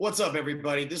What's up,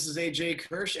 everybody? This is AJ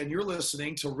Kirsch, and you're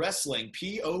listening to Wrestling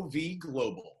POV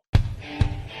Global.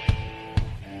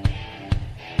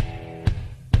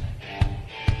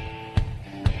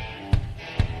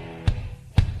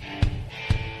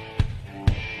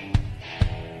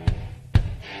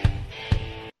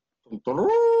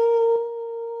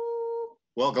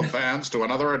 Welcome, fans, to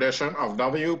another edition of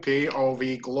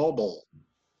WPOV Global,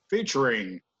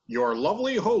 featuring your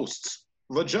lovely hosts,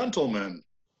 the gentleman,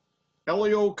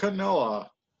 Elio Canella,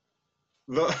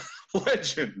 the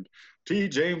legend, T.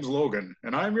 James Logan,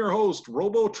 and I'm your host,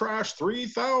 Robo Trash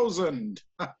 3000.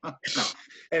 No.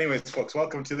 Anyways, folks,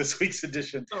 welcome to this week's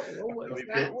edition.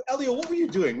 Elio, what were you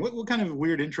doing? What kind of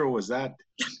weird intro was that?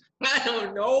 I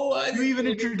don't know. You even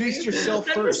introduced yourself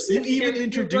first. You even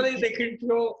introduced the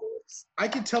controls. I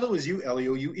can tell it was you,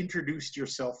 Elio. You introduced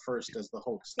yourself first as the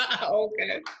host.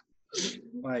 Okay.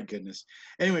 My goodness.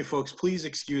 Anyway, folks, please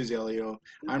excuse Elio.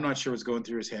 I'm not sure what's going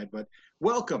through his head, but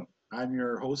welcome. I'm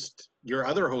your host, your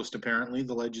other host, apparently,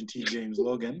 the legend T. James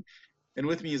Logan. And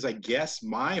with me is, I guess,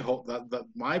 my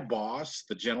my boss,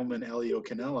 the gentleman Elio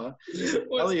Canella.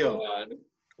 What's Elio, going on?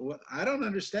 well, I don't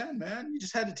understand, man. You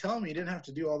just had to tell me. You didn't have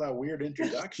to do all that weird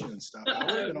introduction and stuff. I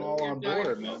would have been all on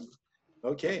board, man.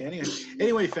 Okay,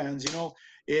 anyway, fans,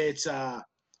 it's,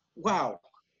 wow.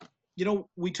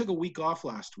 We took a week off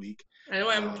last week. I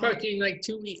know I'm talking like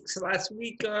 2 weeks. Last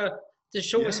week, the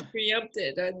show was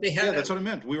preempted. That's what I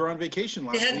meant. We were on vacation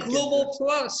last week. They had Global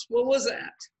Plus. What was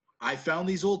that? I found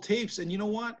these old tapes, and you know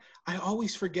what? I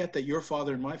always forget that your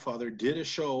father and my father did a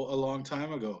show a long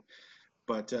time ago.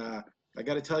 But I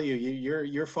got to tell you,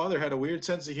 your father had a weird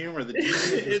sense of humor.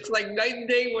 It's like night and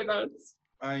day with us.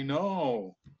 I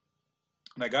know.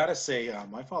 And I got to say,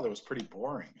 my father was pretty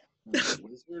boring.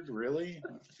 Wizard, really?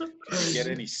 Can't get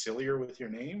any sillier with your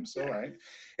names? All right.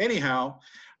 Anyhow,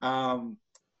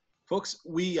 folks,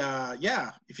 we,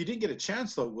 if you didn't get a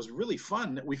chance, though, it was really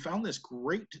fun. We found this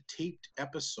great taped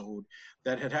episode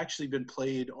that had actually been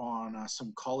played on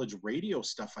some college radio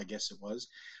stuff, I guess it was,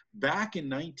 back in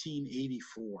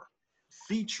 1984,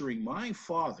 featuring my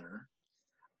father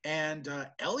and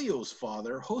Elio's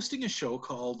father hosting a show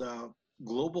called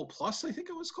Global Plus, I think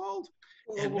it was called.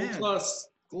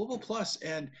 Global Plus,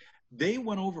 and they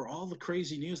went over all the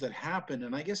crazy news that happened,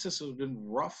 and I guess this has been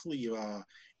roughly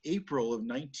April of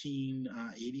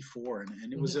 1984,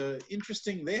 and it was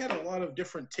interesting. They had a lot of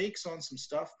different takes on some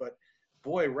stuff, but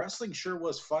boy, wrestling sure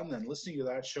was fun then. Listening to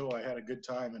that show, I had a good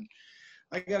time, and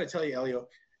I got to tell you, Elio,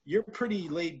 you're pretty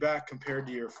laid back compared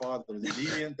to your father, the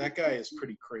deviant. That guy is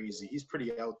pretty crazy. He's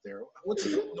pretty out there.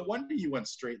 No wonder you went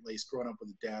straight-laced growing up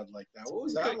with a dad like that. What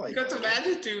was that like? You got some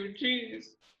attitude, jeez.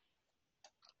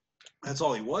 That's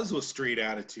all he was straight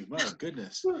attitude. My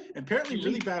goodness. And apparently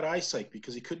really bad eyesight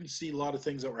because he couldn't see a lot of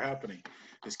things that were happening.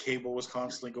 His cable was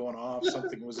constantly going off.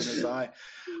 Something was in his eye.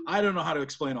 I don't know how to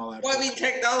explain all that. Well, I mean,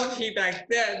 technology back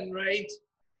then, right?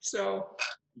 So...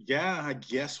 yeah, I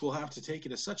guess we'll have to take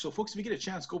it as such. So, folks, if you get a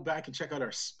chance, go back and check out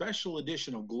our special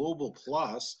edition of Global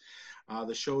Plus,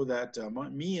 the show that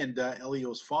me and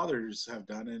Elio's fathers have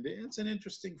done. And it's an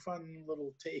interesting, fun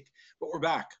little take. But we're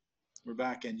back. We're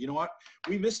back. And you know what?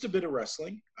 We missed a bit of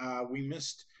wrestling. We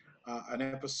missed an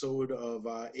episode of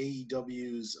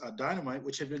AEW's Dynamite,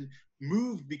 which had been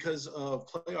moved because of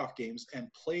playoff games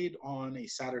and played on a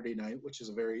Saturday night, which is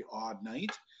a very odd night.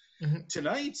 Mm-hmm.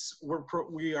 Tonight's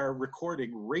we are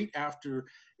recording right after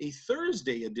a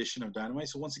Thursday edition of Dynamite.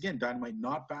 So once again, Dynamite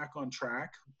not back on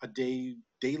track a day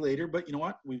later, but you know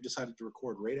what? We've decided to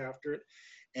record right after it,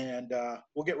 and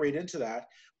we'll get right into that.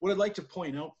 What I'd like to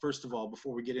point out, first of all,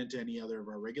 before we get into any other of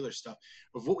our regular stuff,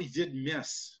 of what we did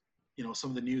miss, some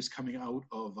of the news coming out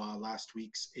of last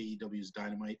week's AEW's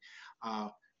Dynamite.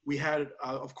 We had,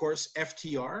 of course,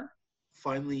 FTR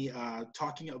finally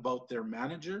talking about their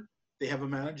manager. They have a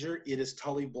manager. It is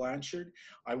Tully Blanchard.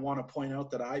 I want to point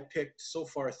out that I picked so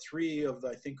far 3 of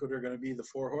I think what are going to be the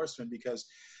 4 horsemen because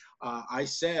I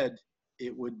said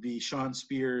it would be Sean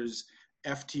Spears,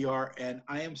 FTR, and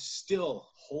I am still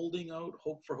holding out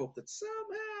hope that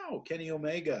somehow Kenny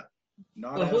Omega.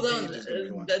 Hold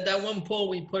on. That one poll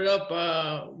we put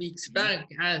up weeks back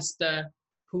asked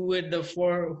who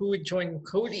would join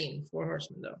Cody in 4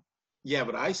 horsemen though. Yeah,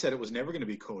 but I said it was never going to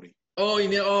be Cody. Oh, you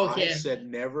mean, okay. I said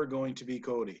never going to be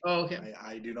Cody. Oh, okay.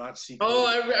 I do not see Cody. Oh,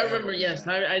 I remember, yes.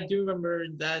 I do remember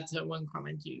that one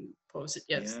comment you posted,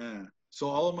 yes. Yeah. So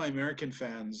all of my American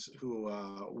fans who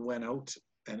went out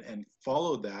and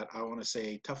followed that, I want to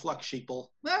say, tough luck, sheeple.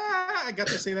 I got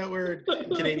to say that word.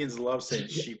 Canadians love saying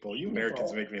sheeple. You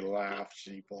Americans make me laugh,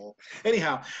 sheeple.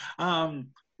 Anyhow,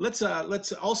 let's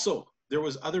also, there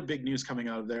was other big news coming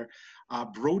out of there.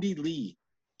 Brody Lee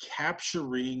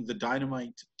capturing the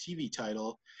Dynamite TV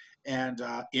title and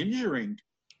injuring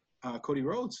Cody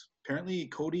Rhodes. Apparently,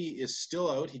 Cody is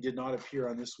still out. He did not appear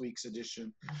on this week's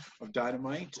edition of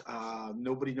Dynamite.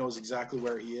 Nobody knows exactly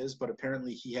where he is, but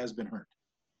apparently he has been hurt.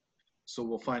 So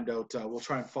we'll find out. We'll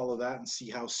try and follow that and see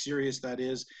how serious that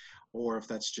is, or if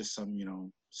that's just some,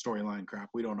 storyline crap.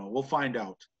 We don't know. We'll find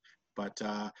out. But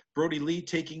Brody Lee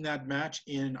taking that match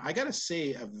in, I got to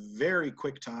say, a very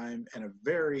quick time and a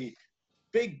very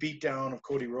big beatdown of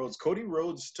Cody Rhodes. Cody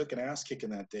Rhodes took an ass kicking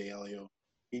that day, Elio.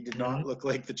 He did not look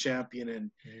like the champion.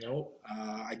 And Nope.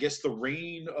 I guess the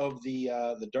reign of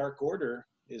the Dark Order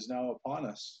is now upon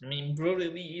us. I mean, Brody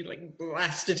Lee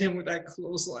blasted him with that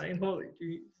clothesline. Holy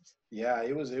geez. Yeah,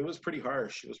 it was pretty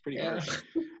harsh. It was pretty harsh.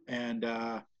 And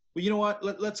well, you know what?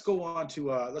 Let's go on to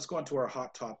our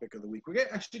hot topic of the week. We're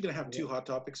actually going to have two hot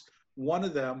topics. One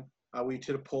of them we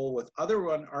did a poll with.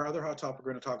 Our other hot topic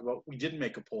we're going to talk about. We didn't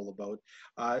make a poll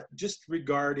about just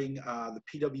regarding the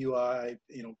PWI.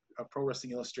 Pro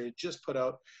Wrestling Illustrated just put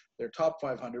out their top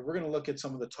 500. We're going to look at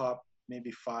some of the top maybe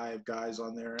 5 guys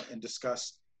on there and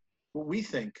discuss what we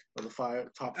think of the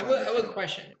top 5. I have a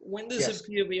question. When does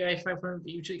the PWI 500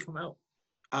 usually come out?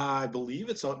 I believe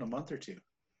it's out in a month or two.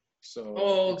 So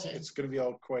okay. it's going to be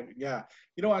out quite. Yeah,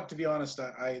 you know what? To be honest,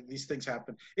 these things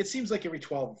happen. It seems like every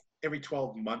 12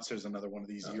 months there's another one of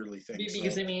these yearly things.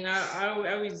 Because I mean,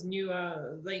 I always knew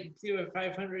PWI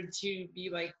 500 to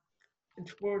be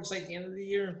towards the end of the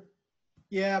year.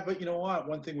 Yeah, but you know what?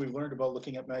 One thing we've learned about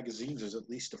looking at magazines is at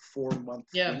least a 4-month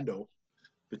window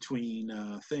between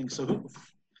things. So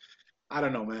I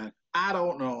don't know, man. I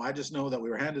don't know. I just know that we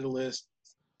were handed a list,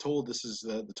 told this is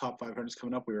the top 500 is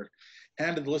coming up. We were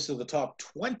handed the list of the top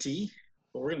 20,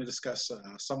 but we're going to discuss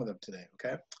some of them today,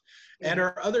 okay? And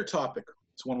our other topic,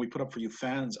 it's one we put up for you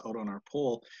fans out on our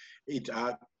poll. It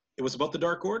was about the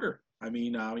Dark Order. I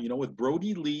mean, with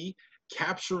Brody Lee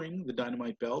capturing the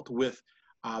Dynamite belt, with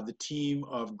the team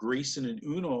of Grayson and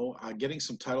Uno getting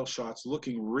some title shots,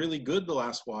 looking really good the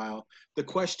last while. The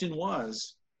question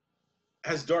was,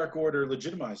 has Dark Order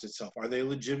legitimized itself? Are they a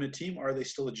legitimate team, or are they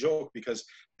still a joke? Because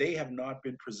they have not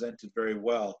been presented very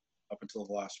well up until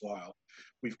the last while.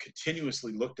 We've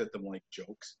continuously looked at them like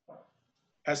jokes.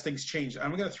 Has things changed?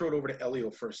 I'm going to throw it over to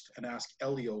Elio first and ask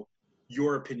Elio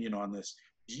your opinion on this.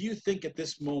 Do you think at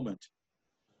this moment,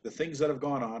 the things that have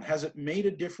gone on, has it made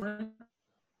a difference?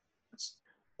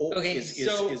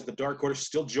 Is the Dark Order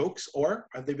still jokes, or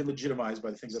have they been legitimized by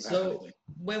the things that have happened lately?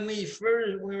 When we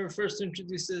were first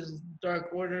introduced as Dark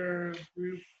Order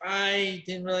group, I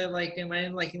didn't really like them. I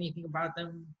didn't like anything about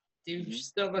them. They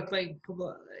still look like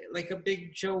a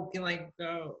big joke and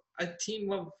a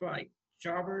team of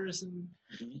jobbers. And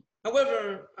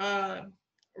however,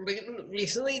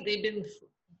 recently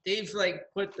they've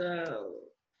put a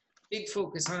big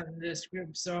focus on this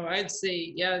group. So I'd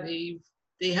say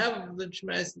they have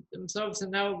legitimized themselves,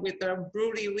 and now with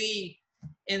Brody Lee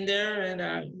in there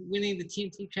and winning the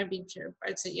TNT Championship,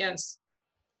 I'd say yes.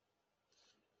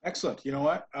 Excellent. You know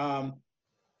what?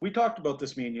 We talked about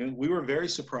this, me and you. We were very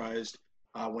surprised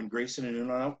when Grayson and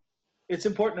Uno. It's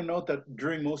important to note that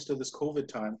during most of this COVID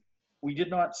time, we did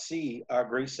not see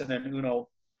Grayson and Uno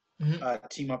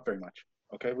team up very much.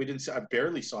 Okay, we didn't. I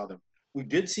barely saw them. We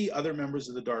did see other members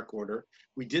of the Dark Order.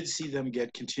 We did see them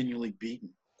get continually beaten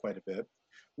quite a bit.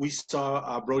 We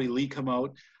saw Brody Lee come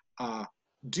out,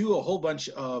 do a whole bunch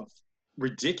of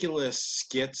ridiculous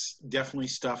skits, definitely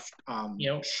stuff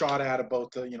shot at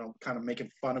about the, kind of making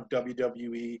fun of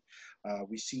WWE.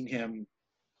 We've seen him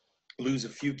lose a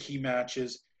few key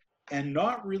matches and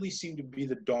not really seem to be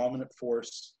the dominant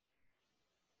force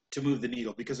to move the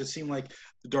needle, because it seemed like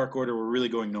the Dark Order were really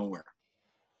going nowhere.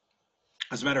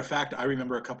 As a matter of fact, I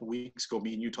remember a couple weeks ago,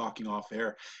 me and you talking off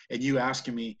air, and you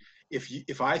asking me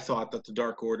if I thought that the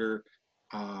Dark Order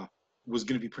was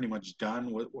going to be pretty much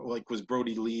done. Was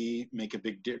Brody Lee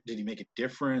did he make a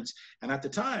difference? And at the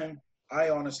time, I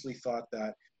honestly thought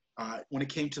that when it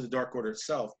came to the Dark Order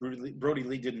itself, Brody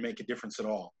Lee didn't make a difference at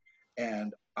all.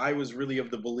 And I was really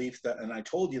of the belief that, and I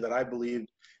told you that I believed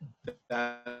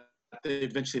that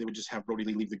eventually they would just have Brody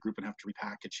Lee leave the group and have to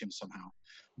repackage him somehow.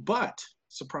 But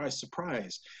surprise,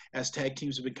 surprise, as tag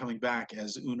teams have been coming back,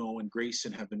 as Uno and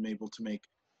Grayson have been able to make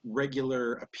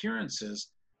regular appearances,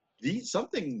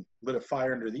 something lit a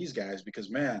fire under these guys, because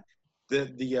man,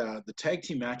 the tag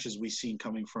team matches we've seen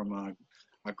coming from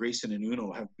Grayson and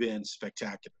Uno have been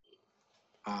spectacular.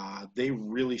 They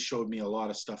really showed me a lot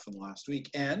of stuff in the last week,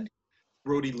 and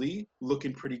Brody Lee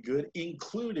looking pretty good,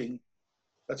 including,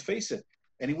 let's face it,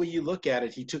 any way you look at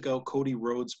it, he took out Cody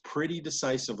Rhodes pretty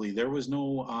decisively. There was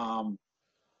no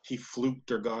he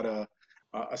fluked or got a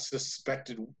a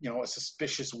suspected, a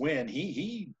suspicious win.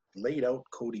 He laid out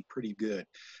Cody pretty good.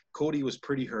 Cody was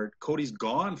pretty hurt. Cody's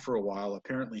gone for a while.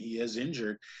 Apparently he is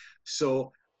injured.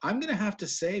 So I'm going to have to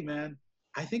say, man,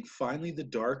 I think finally the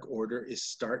Dark Order is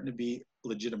starting to be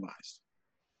legitimized.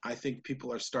 I think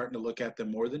people are starting to look at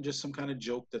them more than just some kind of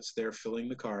joke that's there filling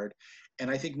the card.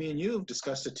 And I think me and you have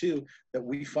discussed it too, that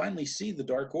we finally see the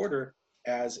Dark Order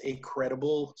as a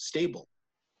credible stable.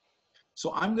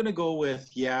 So I'm going to go with,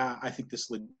 I think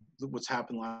what's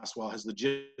happened last while has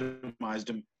legitimized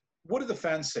him. What do the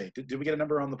fans say? Did we get a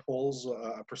number on the polls,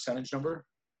 a percentage number?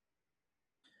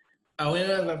 We don't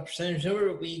have a percentage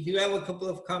number. We do have a couple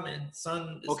of comments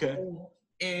on this poll.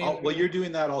 And while you're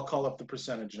doing that, I'll call up the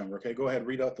percentage number. Okay, go ahead.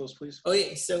 Read out those, please.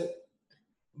 Okay, so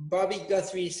Bobby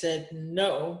Guthrie said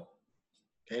no.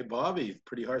 Okay, Bobby,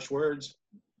 pretty harsh words.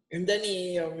 And then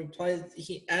he replied.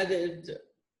 He added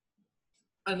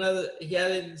another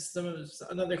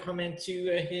comment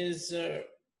to his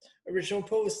original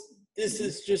post. This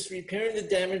is just repairing the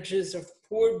damages of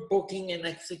poor booking and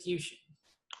execution.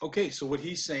 Okay, so what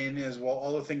he's saying is, well,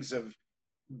 all the things have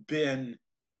been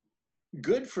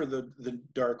good for the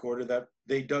Dark Order, that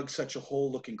they dug such a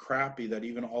hole looking crappy that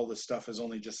even all this stuff is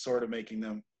only just sort of making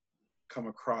them come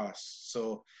across.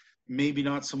 So maybe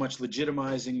not so much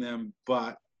legitimizing them,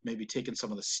 but maybe taking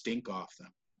some of the stink off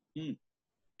them.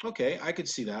 Okay, I could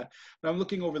see that. But I'm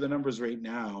looking over the numbers right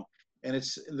now, and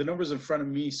it's the numbers in front of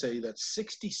me say that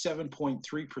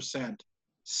 67.3%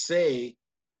 say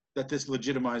that this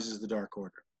legitimizes the Dark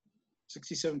Order.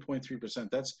 67.3%.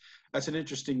 That's an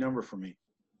interesting number for me.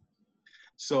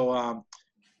 So,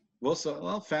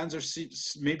 fans are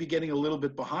maybe getting a little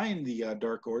bit behind the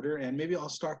Dark Order, and maybe I'll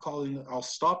stop calling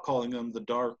them the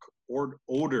Dark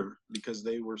Order because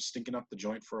they were stinking up the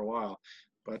joint for a while.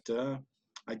 But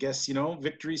I guess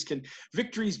victories,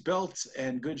 belts,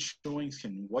 and good showings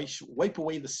can wipe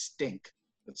away the stink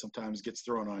that sometimes gets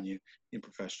thrown on you in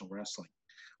professional wrestling.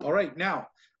 All right, now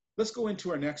let's go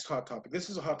into our next hot topic. This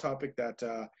is a hot topic that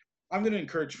I'm going to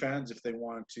encourage fans if they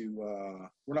want to.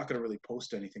 We're not going to really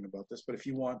post anything about this, but if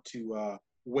you want to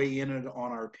weigh in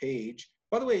on our page.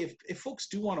 By the way, if folks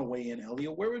do want to weigh in,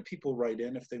 Elio, where would people write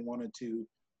in if they wanted to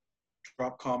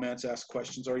drop comments, ask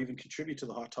questions, or even contribute to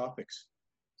the hot topics?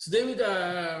 So they would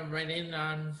write in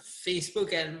on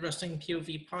Facebook at Wrestling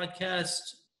POV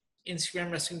Podcast,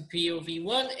 Instagram Wrestling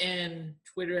POV1, and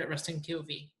Twitter at Wrestling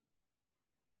POV.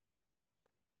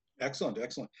 Excellent.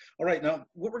 All right, now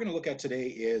what we're going to look at today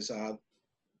is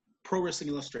Pro Wrestling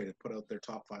Illustrated put out their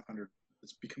top 500.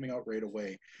 It's be coming out right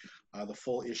away. The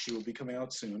full issue will be coming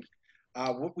out soon.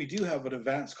 What we do have an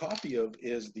advanced copy of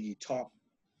is the top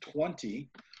 20.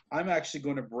 I'm actually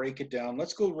going to break it down.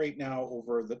 Let's go right now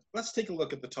let's take a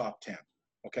look at the top 10,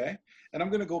 okay? And I'm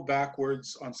going to go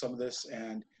backwards on some of this,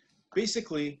 and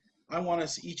basically I want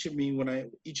us, each of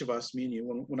us, me and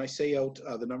you, when I say out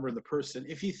the number and the person,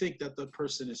 if you think that the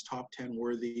person is top 10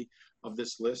 worthy of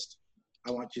this list,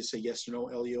 I want you to say yes or no,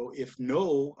 Elio. If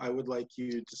no, I would like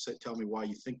you to tell me why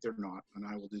you think they're not, and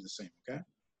I will do the same, okay?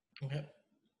 Okay.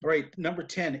 All right, number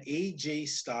 10, AJ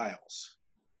Styles.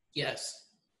 Yes.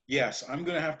 Yes, I'm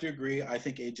going to have to agree. I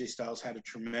think AJ Styles had a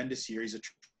tremendous year. He's a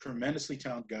tremendously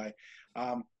talented guy.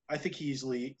 I think he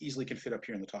easily can fit up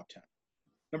here in the top 10.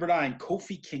 Number 9,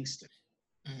 Kofi Kingston.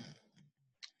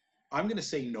 I'm going to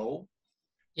say no.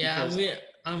 Yeah,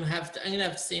 I'm gonna have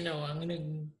to say no. I'm gonna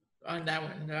on that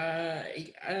one.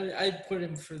 I'd put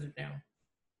him further down.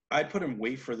 I'd put him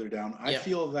way further down. I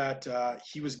feel that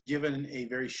he was given a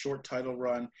very short title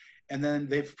run, and then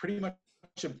they've pretty much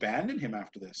abandoned him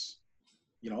after this.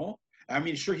 I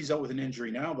mean, sure, he's out with an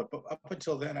injury now, but up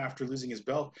until then, after losing his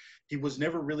belt, he was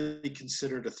never really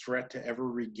considered a threat to ever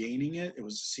regaining it.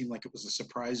 Seemed like it was a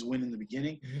surprise win in the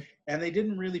beginning, and they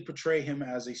didn't really portray him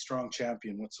as a strong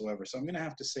champion whatsoever. So I'm going to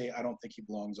have to say I don't think he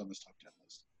belongs on this top 10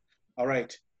 list. All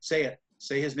right, say it.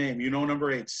 Say his name.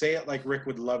 Number 8. Say it like Rick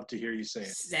would love to hear you say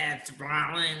it. Seth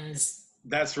Rollins.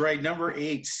 That's right. Number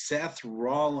 8, Seth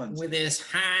Rollins. With his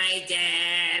hi,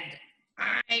 Dad.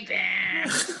 Hi, Dad.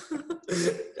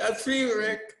 That's me,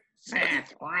 Rick.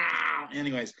 Seth Rollins.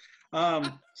 Anyways,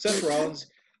 Seth Rollins.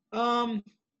 I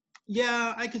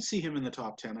could see him in the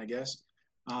top 10, I guess.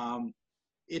 In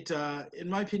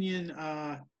my opinion,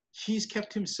 he's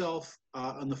kept himself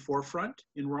on the forefront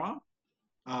in Raw.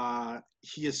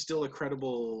 He is still a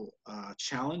credible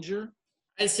challenger.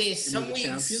 I'd say some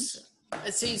weeks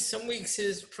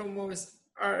his promos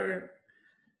are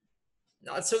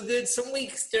not so good. Some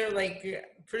weeks they're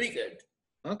pretty good.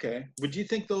 Okay. Would you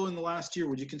think though in the last year,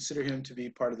 would you consider him to be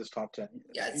part of this top 10?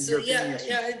 I'd still put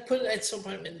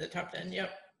him in the top 10. Yep.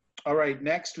 All right.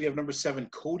 Next we have number 7,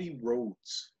 Cody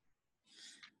Rhodes.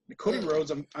 Cody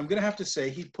Rhodes, I'm going to have to say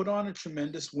he put on a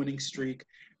tremendous winning streak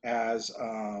as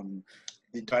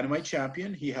the Dynamite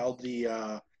champion. He held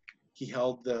the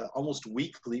almost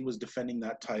weekly was defending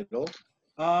that title.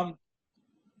 I'm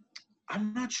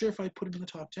not sure if I put him in the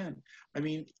top 10. I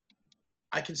mean,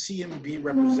 I can see him be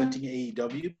representing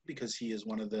AEW because he is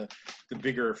one of the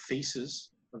bigger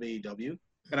faces of AEW.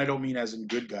 And I don't mean as in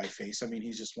good guy face. I mean,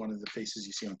 he's just one of the faces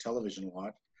you see on television a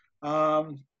lot.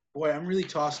 Boy, I'm really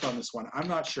tossed on this one. I'm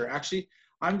not sure. Actually,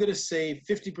 I'm going to say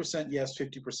 50% yes,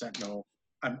 50% no.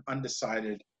 I'm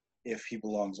undecided if he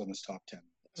belongs on this top 10.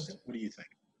 Okay. What do you think?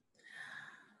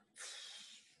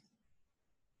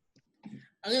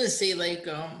 I'm going to say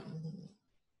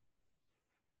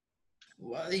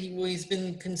he's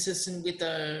been consistent with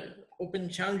open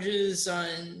challenges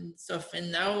and stuff,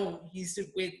 and now he's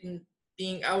with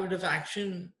being out of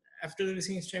action after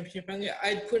losing his championship.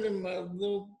 I'd put him a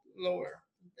little lower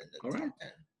than the top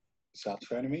 10. Sounds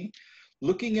fair to me.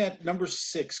 Looking at number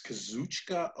 6,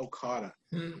 Kazuchika Okada.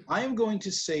 I am going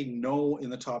to say no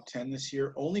in the top 10 this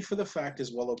year, only for the fact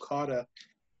as well, Okada,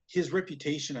 his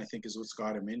reputation, I think, is what's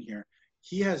got him in here.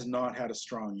 He has not had a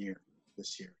strong year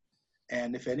this year.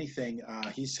 And if anything,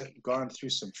 he's gone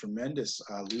through some tremendous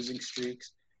losing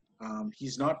streaks.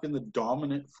 He's not been the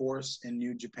dominant force in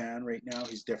New Japan right now.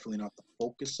 He's definitely not the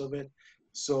focus of it.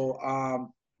 So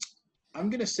I'm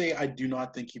going to say I do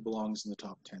not think he belongs in the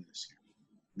top 10 this year.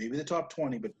 Maybe the top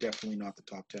 20, but definitely not the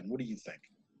top 10. What do you think?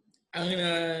 I'm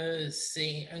gonna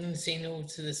say no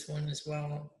to this one as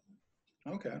well.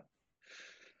 Okay.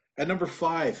 At number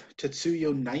 5,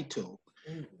 Tetsuya Naito.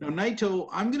 Now Naito,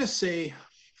 I'm going to say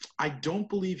I don't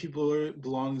believe he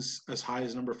belongs as high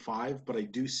as number 5, but I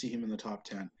do see him in the top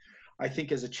 10. I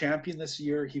think as a champion this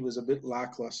year, he was a bit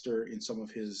lackluster in some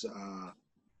of his.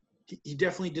 He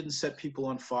definitely didn't set people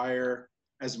on fire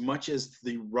as much as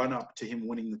the run-up to him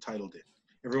winning the title did.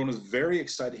 Everyone was very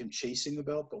excited him chasing the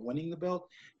belt, but winning the belt,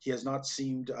 he has not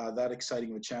seemed that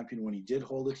exciting of a champion when he did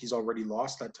hold it. He's already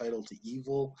lost that title to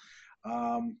Evil.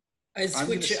 I'd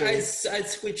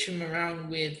switch him around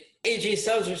with AJ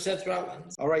Styles or Seth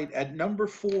Rollins. All right, at number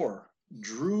 4,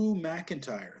 Drew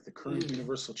McIntyre, the current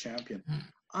Universal Champion.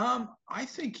 I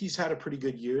think he's had a pretty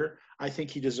good year. I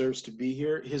think he deserves to be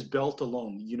here. His belt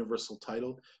alone, Universal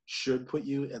title, should put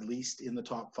you at least in the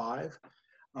top 5.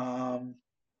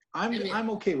 I'm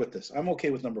okay with this. I'm okay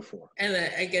with number 4. And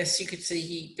I guess you could say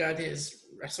he got his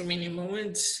WrestleMania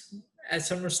moments at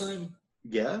SummerSlam.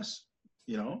 Yes,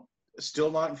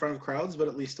 still not in front of crowds, but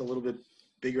at least a little bit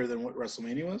bigger than what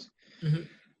WrestleMania was. Mm-hmm.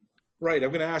 Right, I'm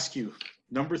going to ask you,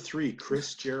 number 3,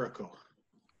 Chris Jericho.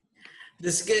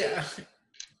 This guy,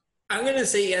 I'm going to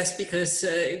say yes because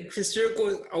Chris Jericho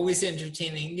is always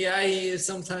entertaining. Yeah,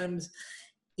 sometimes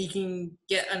he can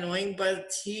get annoying,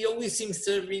 but he always seems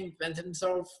to reinvent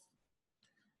himself.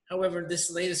 However,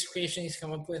 this latest creation he's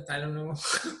come up with, I don't know.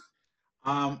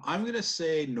 I'm going to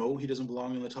say no, he doesn't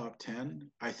belong in the top 10.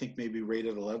 I think maybe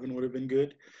rated 11 would have been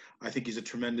good. I think he's a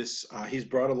tremendous, he's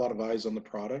brought a lot of eyes on the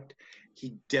product.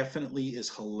 He definitely is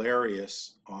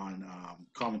hilarious on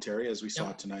commentary, as we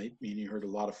saw tonight. I mean, you heard a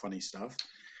lot of funny stuff.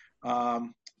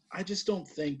 I just don't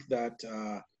think that,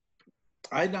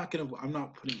 I'm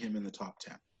not putting him in the top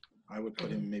 10. I would put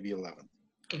him maybe 11.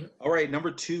 All right,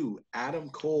 number 2, Adam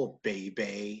Cole,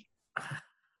 baby. I'm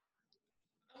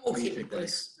okay with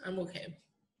this. I'm okay.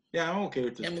 Yeah, I'm okay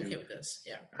with this. I'm okay with this.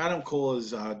 Yeah. Adam Cole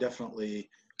is definitely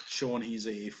showing he's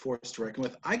a force to reckon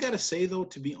with. I gotta say though,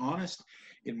 to be honest,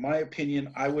 in my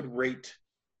opinion, I would rate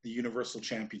the Universal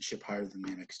Championship higher than the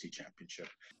NXT Championship.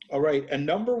 All right, and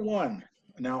number 1.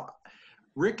 Now,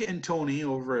 Rick and Tony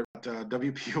over at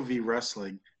WPOV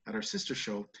Wrestling at our sister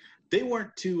show, they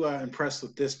weren't too impressed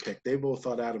with this pick. They both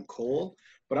thought Adam Cole,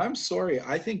 but I'm sorry.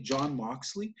 I think Jon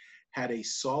Moxley had a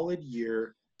solid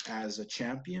year as a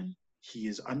champion. He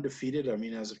is undefeated. I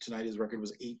mean, as of tonight, his record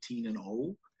was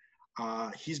 18-0.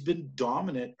 He's been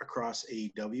dominant across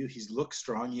AEW. He's looked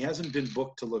strong. He hasn't been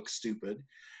booked to look stupid.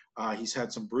 He's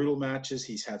had some brutal matches.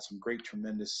 He's had some great,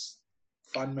 tremendous,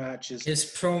 fun matches. His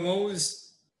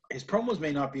promos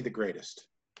may not be the greatest.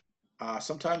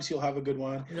 Sometimes he'll have a good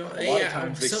one. A lot of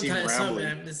times they seem rambling.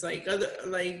 It's like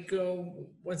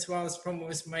once in a while his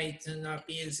promos might not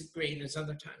be as great as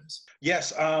other times.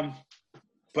 Yes,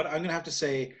 but I'm gonna have to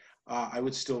say I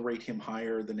would still rate him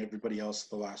higher than everybody else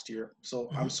the last year. So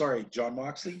I'm sorry, Jon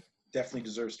Moxley definitely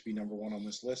deserves to be number 1 on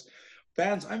this list.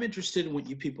 Fans, I'm interested in what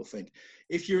you people think.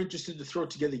 If you're interested to throw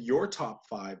together your top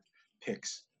 5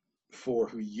 picks for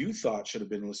who you thought should have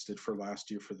been listed for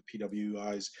last year for the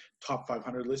PWI's top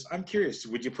 500 list, I'm curious.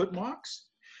 Would you put Mox?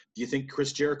 Do you think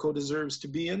Chris Jericho deserves to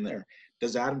be in there?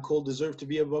 Does Adam Cole deserve to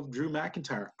be above Drew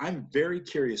McIntyre? I'm very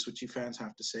curious what you fans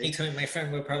have to say. Anytime my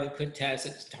friend would probably put Taz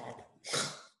at the top.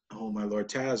 Oh, my Lord,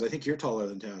 Taz. I think you're taller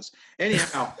than Taz.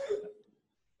 Anyhow,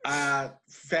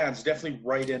 fans, definitely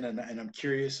write in, and I'm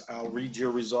curious. I'll read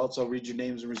your results. I'll read your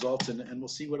names and results, and we'll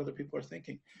see what other people are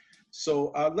thinking.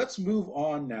 So let's move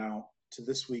on now to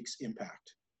this week's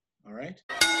Impact. All right?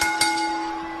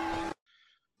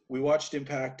 We watched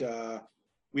Impact.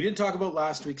 We didn't talk about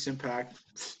last week's Impact.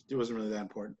 It wasn't really that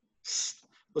important.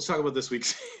 Let's talk about this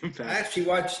week's Impact. I actually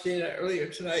watched it earlier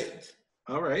tonight.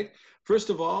 All right. First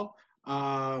of all,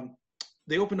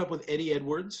 they opened up with Eddie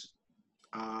Edwards.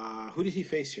 Who did he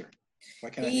face here? Why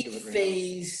can't I think of it right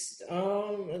faced,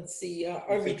 let's see, now?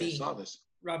 I think I RVD. saw this.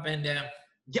 Rob Van Dam.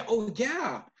 Yeah. Oh,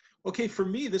 yeah. Okay. For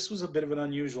me, this was a bit of an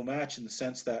unusual match in the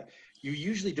sense that you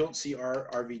usually don't see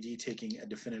RVD taking a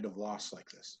definitive loss like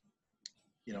this.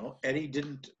 You know, Eddie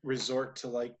didn't resort to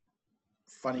like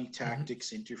funny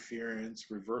tactics, interference,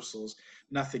 reversals,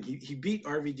 nothing. He beat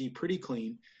RVD pretty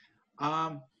clean.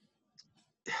 I'm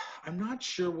not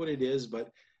sure what it is,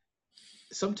 but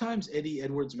sometimes Eddie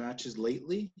Edwards matches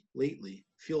lately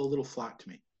feel a little flat to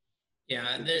me.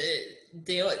 Yeah,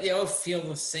 they all feel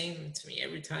the same to me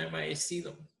every time I see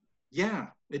them. Yeah,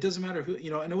 it doesn't matter who,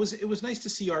 you know, and it was nice to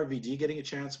see RVD getting a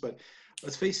chance, but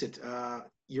let's face it,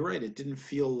 you're right, it didn't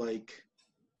feel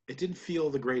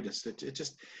the greatest. It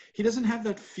just, he doesn't have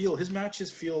that feel. His matches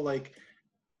feel like,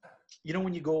 you know,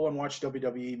 when you go and watch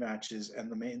WWE matches and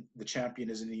the champion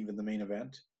isn't even the main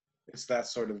event. It's that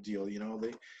sort of deal, you know.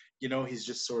 He's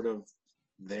just sort of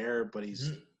there, but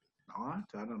he's not.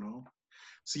 I don't know.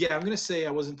 So yeah, I'm gonna say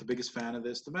I wasn't the biggest fan of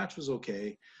this. The match was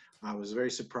okay. I was very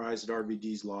surprised at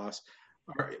RVD's loss,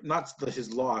 or not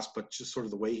his loss, but just sort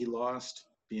of the way he lost.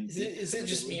 Is it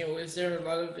just me, or is there a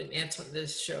lot of vignettes on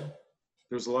this show?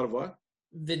 There was a lot of what?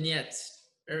 Vignettes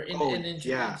or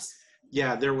interviews.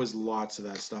 Yeah, there was lots of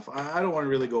that stuff. I don't want to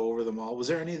really go over them all. Was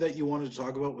there any that you wanted to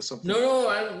talk about? Was something? No,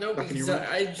 I don't know, because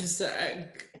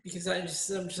I'm just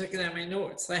looking at my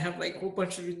notes. I have like a whole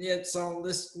bunch of vignettes all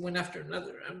this one after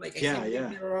another. I'm like, I can't believe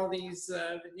there are all these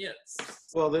vignettes.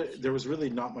 Well, there was really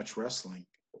not much wrestling.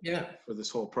 Yeah. For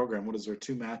this whole program, what is there?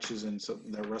 2 matches and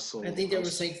something that wrestled. I think there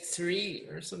was like 3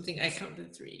 or something. I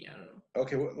counted 3. I don't know.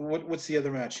 Okay, what's the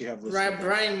other match you have listed?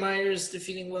 Brian Myers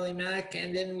defeating Willie Mack,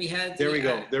 and then we had. There we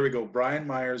go. Brian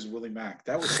Myers, Willie Mack.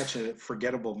 That was such a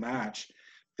forgettable match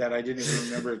that I didn't even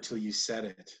remember until you said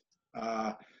it.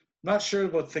 Not sure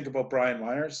think about Brian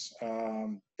Myers,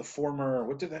 the former.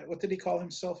 What did he call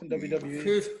himself in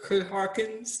WWE? Kurt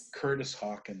Hawkins. Curtis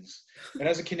Hawkins. And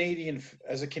as a Canadian,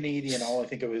 all I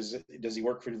think of is, does he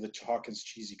work for the Hawkins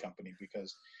Cheesy Company?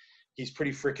 Because he's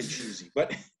pretty freaking cheesy.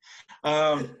 But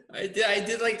I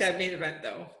did like that main event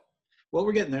though. Well,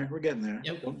 we're getting there.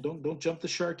 Yep. Don't jump the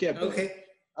shark yet. Okay.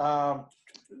 I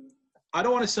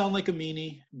don't want to sound like a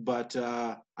meanie, but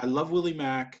I love Willie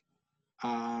Mack.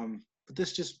 But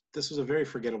this was a very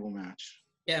forgettable match.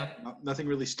 Yeah. Nothing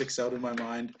really sticks out in my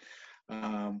mind.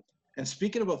 And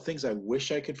speaking about things I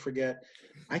wish I could forget,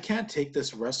 I can't take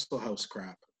this Wrestle House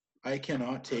crap. I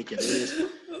cannot take it.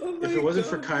 If it wasn't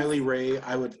for Kylie Ray,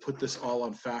 I would put this all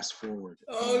on fast forward.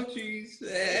 Oh, jeez.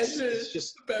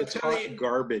 It's hot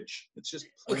garbage. It's just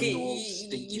okay.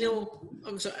 You know,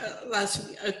 I'm sorry.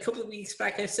 A couple of weeks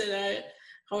back, I said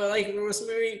how I like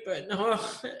Rosemary, but no,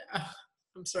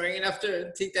 I'm sorry. I'm gonna have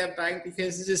to take that back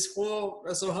because this whole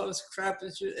Wrestle House crap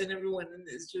is just, and everyone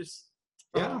is just.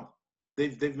 Yeah,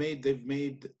 they've made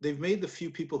the few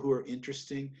people who are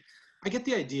interesting. I get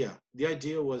the idea. The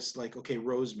idea was like, okay,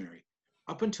 Rosemary.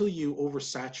 Up until you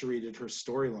oversaturated her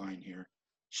storyline here,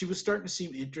 she was starting to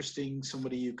seem interesting,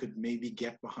 somebody you could maybe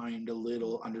get behind a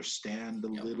little, understand a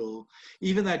little,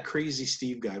 even that crazy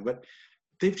Steve guy. But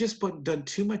they've just done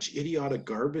too much idiotic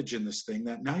garbage in this thing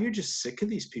that now you're just sick of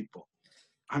these people.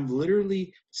 I'm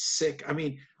literally sick. I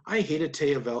mean, I hated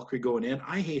Taya Valkyrie going in.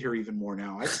 I hate her even more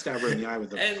now. I'd stab her in the eye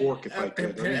with a fork if I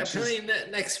could. Apparently,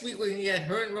 next week we're going to get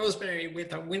her and Rosemary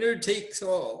with a winner takes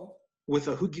all. With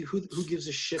a who gives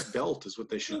a shit belt is what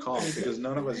they should call it, because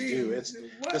none of us do. It's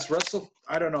this Wrestle.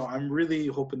 I don't know. I'm really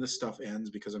hoping this stuff ends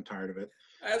because I'm tired of it.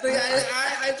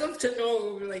 I'd love to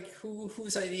know like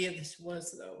whose idea this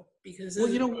was though, because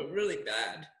it's really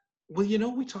bad. Well,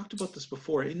 we talked about this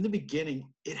before. In the beginning,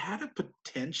 it had a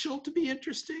potential to be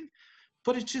interesting,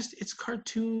 but it's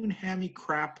cartoon hammy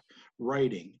crap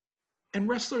writing, and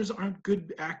wrestlers aren't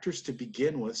good actors to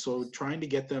begin with. So trying to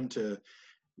get them to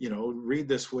read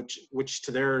this, which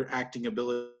to their acting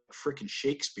ability, freaking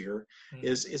Shakespeare,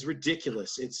 is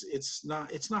ridiculous. It's not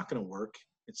going to work.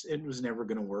 It was never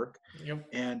going to work. Yep.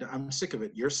 And I'm sick of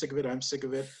it. You're sick of it. I'm sick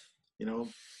of it.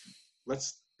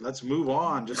 Let's let's move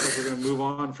on. Just like we're going to move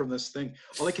on from this thing.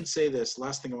 All I can say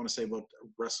last thing I want to say about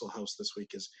Wrestle House this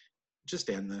week is just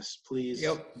end this, please.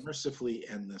 Yep. Mercifully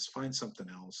end this. Find something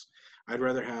else. I'd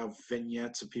rather have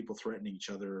vignettes of people threatening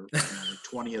each other, like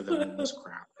 20 of them in this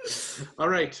crap. All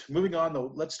right, moving on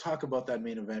though. Let's talk about that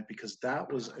main event because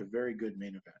that was a very good main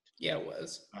event. Yeah, it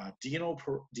was. Deonna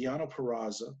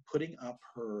Purrazzo putting up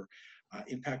her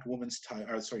Impact Women's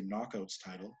Knockouts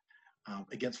title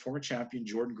against former champion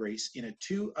Jordynne Grace in a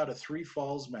 2 out of 3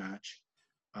 falls match.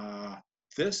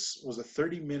 This was a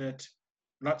 30-minute.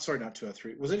 Not 2 out of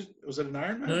 3. Was it an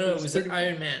Iron Man? No, it was an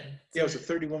Iron Man. Yeah, it was a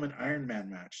 30-woman Iron Man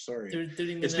match. Sorry.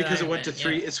 30-minute It's because Iron it went to Man,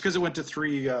 3. yeah. It's because it went to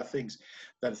 3 things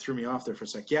that threw me off there for a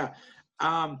sec. Yeah.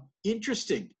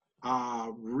 Interesting.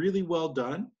 Really well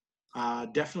done.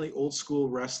 Definitely old school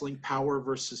wrestling, power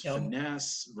versus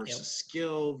finesse versus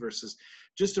skill versus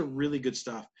just a really good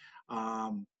stuff.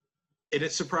 And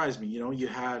it surprised me. You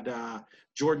had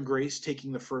Jordynne Grace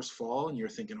taking the first fall, and you're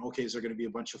thinking, okay, is there going to be a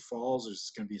bunch of falls, or is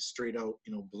this going to be a straight out,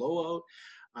 blowout?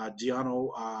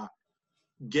 Deonna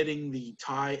getting the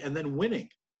tie and then winning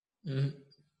in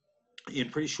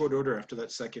pretty short order after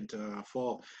that second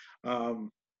fall. I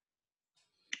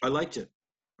liked it.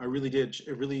 I really did.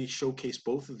 It really showcased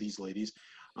both of these ladies.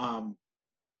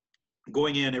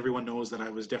 Going in, everyone knows that I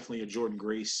was definitely a Jordynne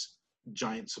Grace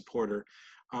giant supporter.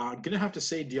 I'm going to have to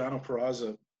say Deonna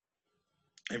Purrazzo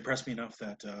impressed me enough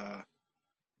that,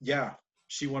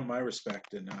 she won my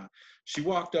respect. And she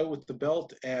walked out with the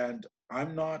belt, and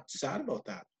I'm not sad about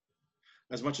that.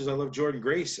 As much as I love Jordynne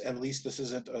Grace, at least this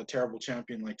isn't a terrible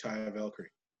champion like Taya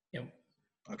Valkyrie. Yep.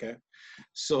 Okay.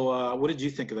 So what did you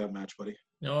think of that match, buddy?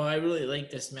 No, I really like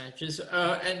this match.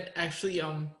 And actually,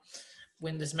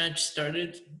 when this match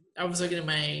started, I was looking at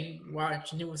my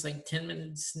watch, and it was like 10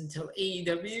 minutes until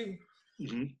AEW.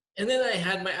 Mm-hmm. And then I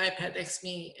had my iPad next to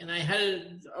me, and I had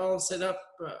it all set up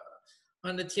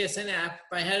on the TSN app.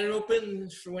 I had it open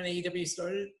for when AEW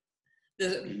started.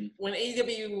 When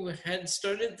AEW had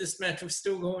started, this match was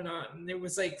still going on, and it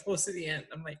was like close to the end.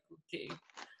 I'm like, okay,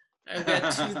 I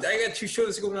got 2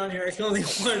 shows going on here. I can only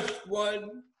watch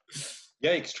one.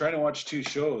 Yikes! Trying to watch 2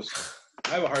 shows. I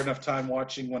have a hard enough time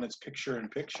watching when it's picture in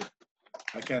picture.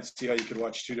 I can't see how you could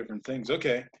watch 2 different things.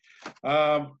 Okay.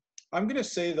 I'm going to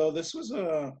say, though, this was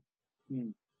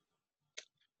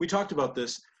we talked about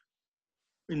this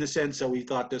in the sense that we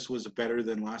thought this was better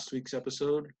than last week's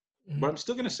episode. Mm-hmm. But I'm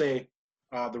still going to say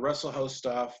the Wrestle House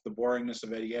stuff, the boringness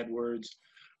of Eddie Edwards,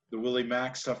 the Willie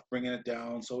Mack stuff, bringing it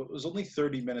down. So it was only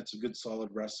 30 minutes of good, solid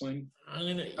wrestling.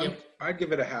 I'd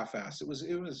give it a half-ass. It was,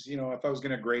 if I was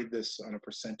going to grade this on a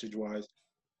percentage-wise,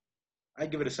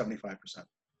 I'd give it a 75%.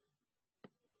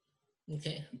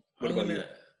 Okay. What about you?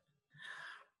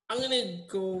 I'm gonna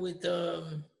go with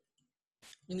the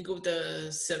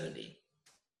 70.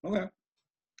 Okay,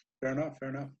 fair enough.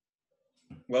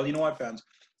 Well, you know what, fans?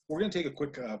 We're gonna take a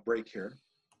quick break here.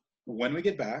 When we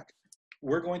get back,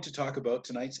 we're going to talk about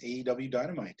tonight's AEW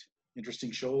Dynamite.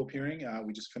 Interesting show appearing.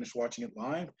 We just finished watching it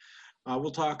live. We'll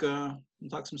talk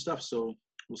some stuff. So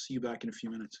we'll see you back in a few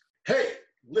minutes. Hey,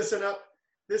 listen up.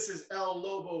 This is El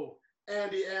Lobo,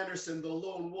 Andy Anderson, the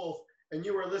Lone Wolf, and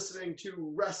you are listening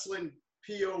to Wrestling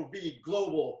POV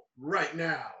Global right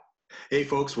now. Hey,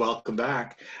 folks, welcome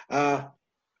back.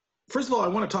 First of all, I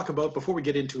want to talk about, before we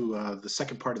get into the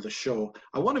second part of the show,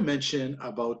 I want to mention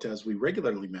about, as we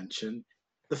regularly mention,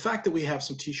 the fact that we have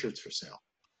some T-shirts for sale.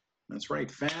 That's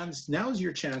right, fans. Now's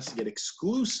your chance to get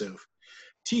exclusive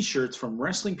T-shirts from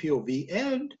Wrestling POV,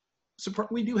 and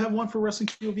we do have one for Wrestling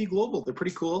POV Global. They're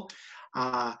pretty cool.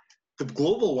 The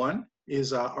global one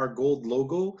is our gold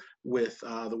logo with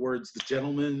the words "The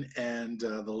Gentleman" and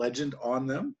 "The Legend" on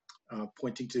them,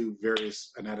 pointing to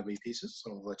various anatomy pieces.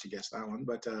 So I'll let you guess that one.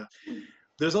 But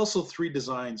there's also 3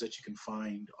 designs that you can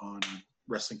find on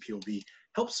Wrestling POV.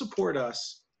 Help support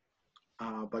us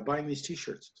by buying these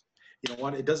T-shirts. You know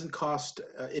what? It doesn't cost.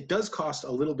 It does cost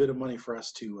a little bit of money for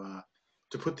us to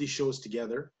put these shows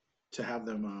together, to have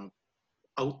them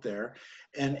out there,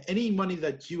 and any money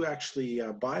that you actually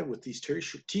buy with these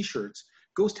T-shirts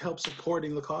goes to help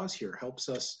supporting the cause here, helps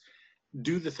us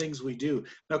do the things we do.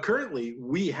 Now, currently,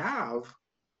 we have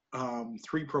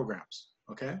 3 programs,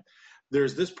 okay?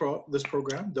 There's this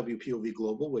program, WPOV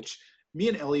Global, which me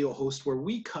and Elio host, where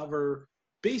we cover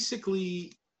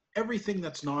basically everything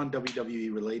that's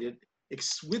non-WWE related,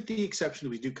 with the exception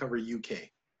that we do cover UK.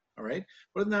 All right.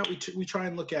 Other than that, we try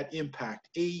and look at Impact,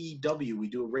 AEW. We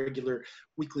do a regular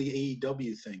weekly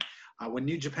AEW thing. When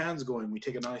New Japan's going, we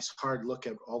take a nice hard look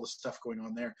at all the stuff going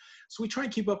on there. So we try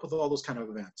and keep up with all those kind of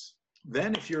events.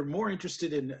 Then if you're more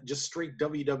interested in just straight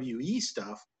WWE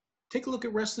stuff, take a look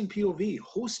at Wrestling POV,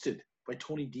 hosted by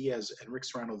Tony Diaz and Rick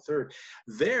Serrano III.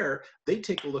 There, they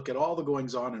take a look at all the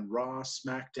goings on in Raw,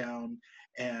 SmackDown,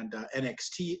 and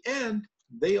NXT, and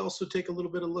they also take a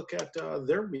little bit of look at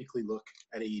their weekly look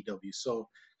at AEW. So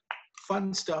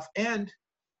fun stuff. And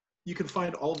you can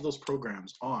find all of those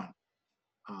programs on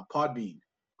Podbean,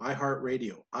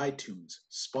 iHeartRadio, iTunes,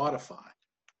 Spotify,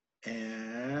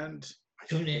 and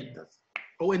TuneIn.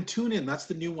 And TuneIn. That's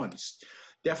the new one.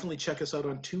 Definitely check us out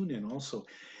on TuneIn also.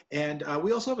 And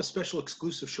we also have a special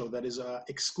exclusive show that is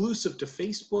exclusive to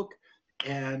Facebook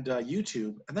and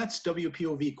YouTube, and that's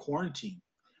WPOV Quarantine,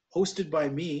 hosted by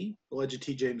me, alleged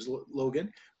T. James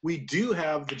Logan. We do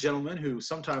have the gentleman who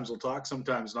sometimes will talk,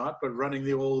 sometimes not, but running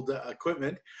the old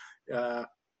equipment.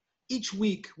 Each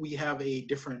week we have a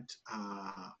different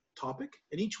topic,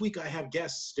 and each week I have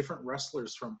guests, different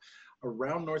wrestlers from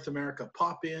around North America,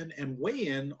 pop in and weigh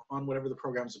in on whatever the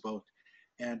program's about.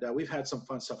 And we've had some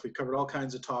fun stuff. We've covered all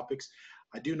kinds of topics.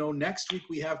 I do know next week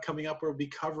we have coming up, we'll be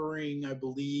covering, I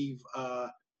believe,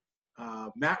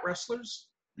 mat wrestlers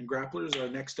and grapplers, our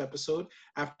next episode.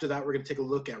 After that, we're going to take a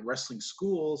look at wrestling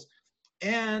schools.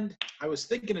 And I was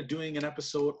thinking of doing an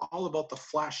episode all about the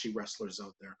flashy wrestlers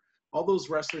out there. All those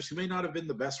wrestlers who may not have been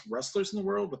the best wrestlers in the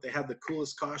world, but they had the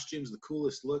coolest costumes, the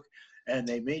coolest look, and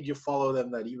they made you follow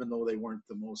them, that even though they weren't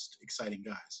the most exciting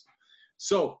guys.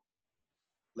 So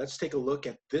let's take a look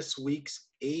at this week's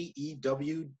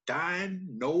AEW Dynamite.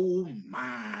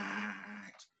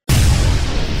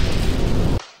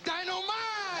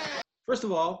 Dynamite! First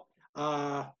of all,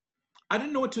 I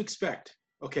didn't know what to expect,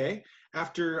 okay?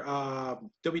 After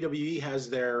WWE has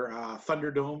their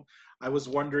Thunderdome, I was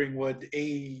wondering, would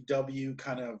AEW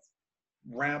kind of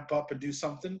ramp up and do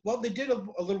something? Well, they did a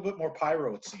little bit more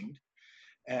pyro, it seemed.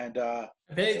 And I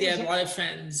bet they had live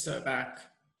fans back.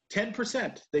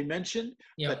 10%. They mentioned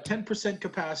Yep. that 10%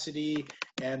 capacity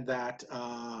and that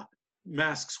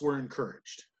masks were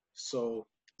encouraged. So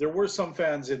there were some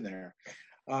fans in there.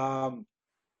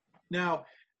 Now,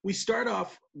 we start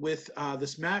off with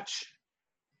this match.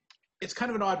 It's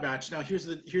kind of an odd match. Now, here's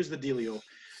the dealio.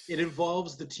 It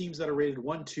involves the teams that are rated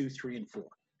 1, 2, 3, and 4.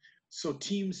 So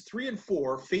teams 3 and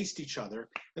 4 faced each other,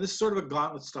 and this is sort of a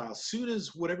gauntlet style. As soon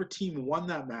as whatever team won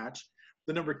that match,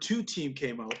 the number 2 team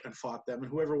came out and fought them,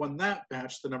 and whoever won that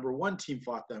match, the number 1 team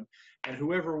fought them, and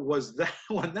whoever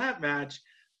won that match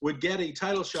would get a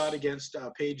title shot against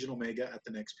Page and Omega at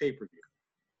the next pay-per-view.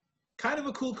 Kind of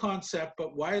a cool concept,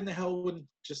 but why in the hell wouldn't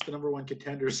just the number 1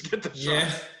 contenders get the shot?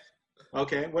 Yeah.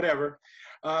 Okay, whatever.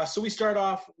 So we start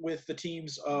off with the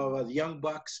teams of the Young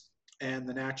Bucks and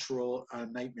the Natural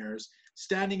Nightmares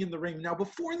standing in the ring. Now,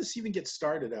 before this even gets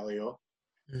started, Elio,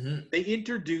 they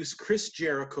introduce Chris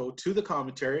Jericho to the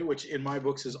commentary, which in my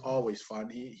books is always fun.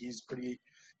 He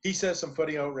says some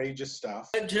funny, outrageous stuff.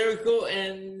 Jericho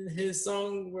and his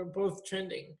song were both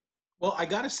trending. Well, I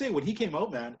got to say, when he came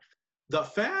out, man, the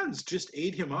fans just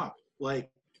ate him up. Like,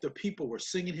 the people were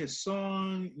singing his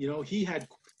song. You know,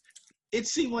 it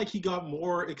seemed like he got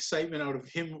more excitement out of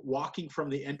him walking from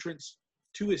the entrance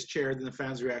to his chair than the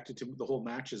fans reacted to the whole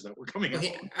matches that were coming out.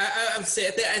 I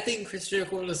think Chris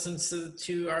Jericho listens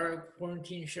to our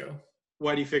quarantine show.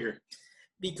 Why do you figure?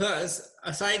 Because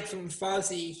aside from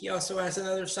Fozzy, he also has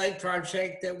another side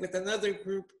project with another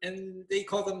group, and they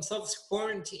call themselves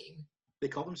Quarantine. They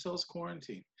call themselves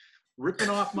Quarantine. Ripping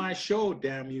off my show,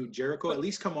 damn you, Jericho. At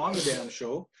least come on the damn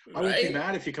show. I won't be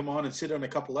mad if you come on and sit on a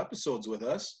couple episodes with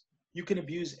us. You can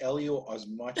abuse Elio as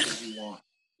much as you want.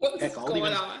 What's going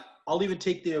on? I'll even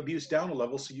take the abuse down a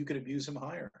level so you can abuse him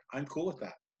higher. I'm cool with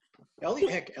that.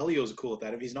 Elio's cool with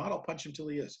that. If he's not, I'll punch him till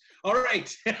he is. All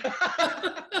right.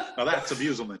 Now that's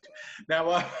abusement.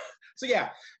 Now, so yeah,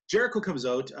 Jericho comes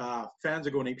out. Fans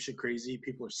are going apeshit crazy.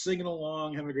 People are singing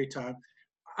along, having a great time.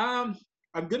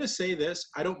 I'm gonna say this.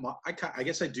 I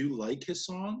guess I do like his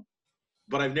song,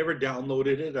 but I've never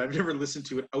downloaded it. I've never listened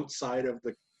to it outside of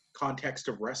the context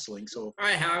of wrestling. So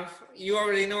I have. You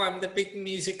already know I'm the big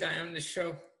music guy on the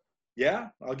show. Yeah,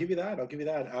 I'll give you that.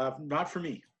 Not for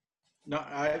me.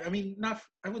 I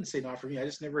wouldn't say not for me. I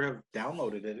just never have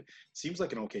downloaded it. It seems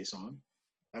like an okay song.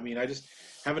 I mean, I just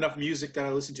have enough music that I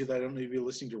listen to that I don't need to be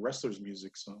listening to wrestlers'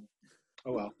 music. So,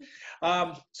 oh well.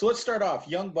 So let's start off.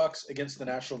 Young Bucks against the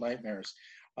Natural Nightmares.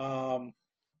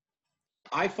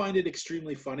 I find it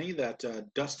extremely funny that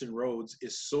Dustin Rhodes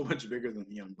is so much bigger than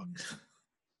the Young Bucks.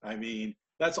 I mean,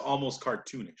 that's almost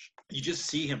cartoonish. You just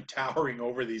see him towering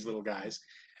over these little guys.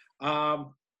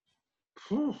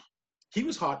 He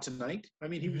was hot tonight. I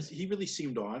mean, he really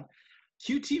seemed on.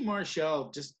 QT Marshall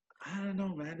just, I don't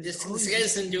know, man. This guy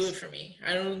doesn't do it for me.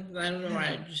 I don't know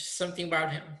why. Just something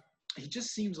about him. He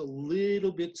just seems a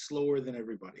little bit slower than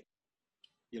everybody,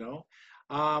 you know.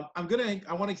 I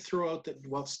want to throw out that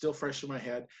while it's still fresh in my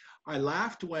head, I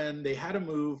laughed when they had a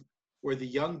move where the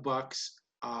Young Bucks,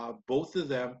 both of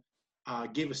them,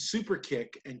 gave a super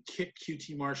kick and kicked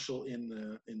QT Marshall in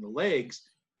the legs,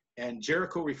 and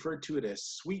Jericho referred to it as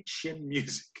sweet shin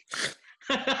music.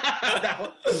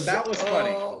 that was funny.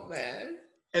 Oh man!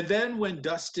 And then when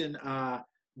Dustin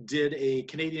did a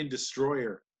Canadian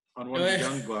Destroyer on one of the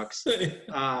Young Bucks,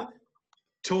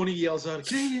 Tony yells out,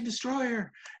 "Canadian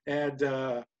Destroyer!" And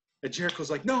Jericho's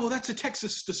like, "No, that's a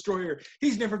Texas Destroyer.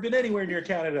 He's never been anywhere near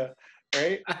Canada."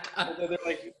 Right? And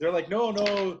they're like,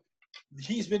 no,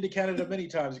 he's been to Canada many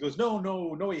times. He goes,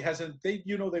 no, he hasn't. They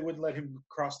wouldn't let him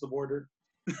cross the border.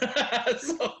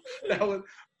 So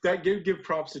give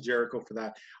props to Jericho for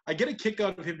that. I get a kick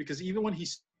out of him because even when he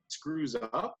screws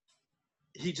up,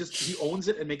 he owns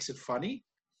it and makes it funny.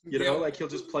 You know, like he'll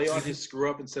just play on his screw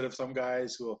up instead of some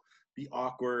guys who will be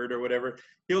awkward or whatever.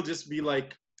 He'll just be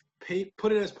like,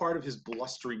 put it as part of his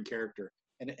blustering character,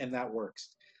 and that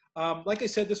works. Like I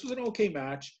said, this was an okay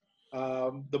match.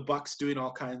 The Bucks doing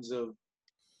all kinds of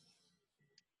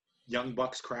Young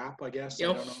Bucks crap, I guess. Yep.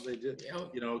 I don't know. They did,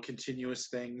 continuous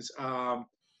things.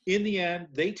 In the end,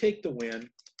 they take the win.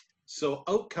 So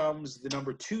out comes the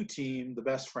number 2 team, the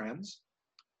Best Friends,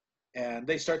 and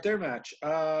they start their match.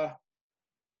 Man,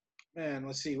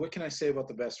 let's see. What can I say about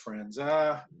the Best Friends?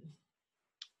 It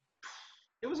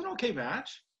was an okay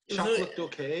match. Chuck looked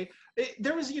okay.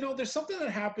 There's something that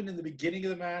happened in the beginning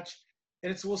of the match,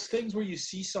 and it's those things where you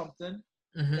see something,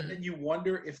 and then you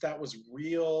wonder if that was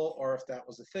real or if that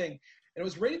was a thing. And it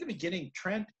was right at the beginning.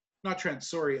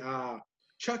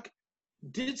 Chuck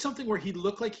did something where he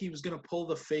looked like he was going to pull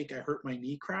the fake "I hurt my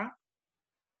knee" crap.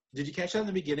 Did you catch that in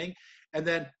the beginning? And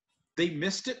then they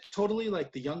missed it totally,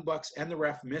 like the Young Bucks and the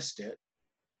ref missed it.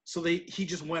 So he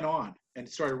just went on and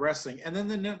started wrestling. And then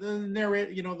the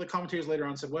narrator, the commentators later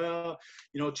on said, well,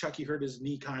 Chucky hurt his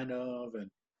knee kind of.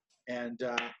 And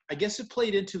I guess it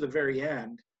played into the very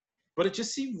end, but it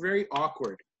just seemed very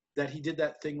awkward that he did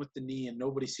that thing with the knee and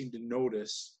nobody seemed to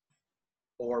notice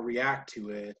or react to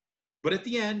it. But at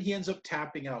the end, he ends up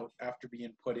tapping out after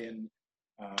being put in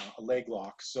a leg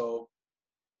lock. So,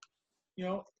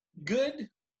 good.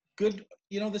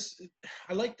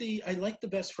 I like the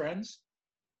Best Friends.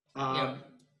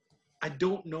 I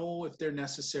don't know if they're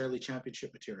necessarily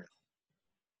championship material.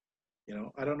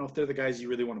 I don't know if they're the guys you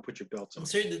really want to put your belts on. I'm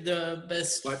sorry, did the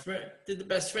Best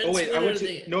Friends? Oh wait,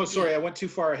 I went too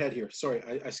far ahead here. Sorry,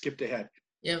 I skipped ahead.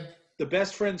 Yeah. The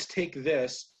Best Friends take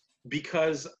this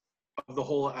because of the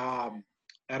whole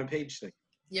Adam Page thing.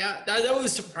 Yeah, that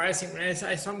was surprising when I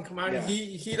saw him come out. Yeah.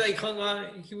 He like hung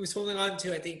on. He was holding on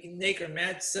to, I think, Nick or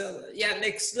Matt's.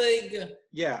 Nick's leg.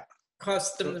 Yeah.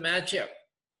 Cost them the match. Yeah.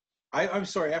 I'm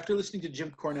sorry. After listening to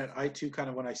Jim Cornette, I too kind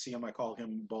of, when I see him, I call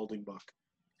him Balding Buck.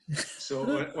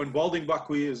 So when Balding Buck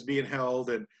was being held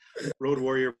and Road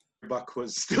Warrior Buck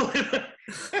was still in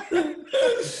there.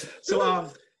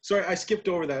 So sorry, I skipped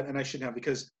over that, and I shouldn't have,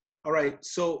 because all right.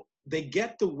 So they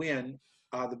get the win.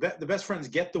 The Best Friends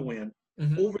get the win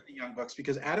over the Young Bucks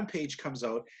because Adam Page comes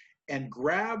out and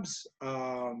grabs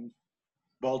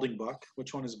Balding Buck.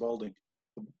 Which one is Balding?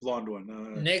 The blonde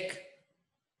one.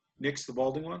 Nick's the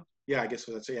balding one? Yeah, I guess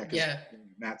that's it. Yeah.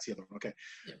 Matt's the other one. Okay.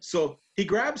 Yeah. So he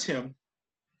grabs him,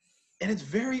 and it's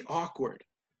very awkward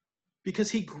because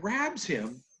he grabs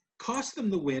him, costs them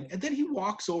the win, and then he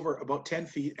walks over about 10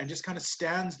 feet and just kind of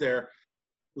stands there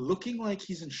looking like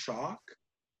he's in shock,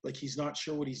 like he's not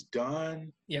sure what he's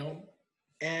done. Yeah.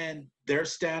 And they're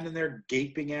standing there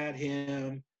gaping at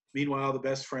him. Meanwhile, the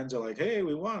Best Friends are like, hey,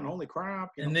 we won. Holy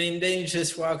crap. And then he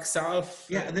just walks off.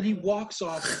 Yeah, and then he walks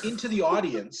off into the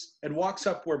audience and walks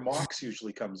up where Mox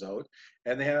usually comes out.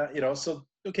 And they have, so,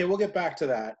 okay, we'll get back to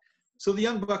that. So the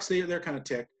Young Bucks, they're kind of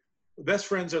ticked. The Best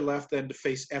Friends are left then to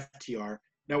face FTR.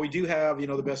 Now we do have,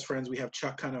 the Best Friends. We have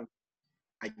Chuck kind of,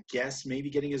 I guess, maybe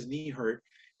getting his knee hurt.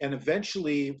 And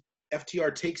eventually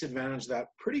FTR takes advantage of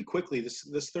that pretty quickly.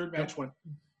 This third match went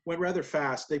rather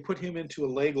fast. They put him into a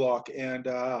leg lock, and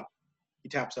he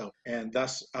taps out. And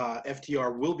thus,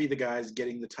 FTR will be the guys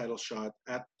getting the title shot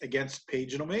against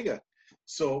Page and Omega.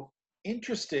 So,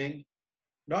 interesting.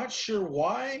 Not sure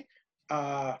why.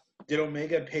 Did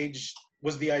Omega and Page,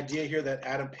 was the idea here that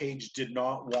Adam Page did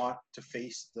not want to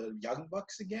face the Young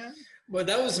Bucks again? Well,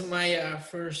 that was my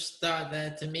first thought,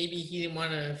 that maybe he didn't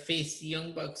want to face the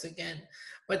Young Bucks again.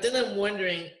 But then I'm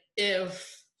wondering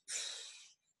if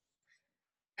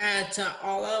at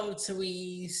All Out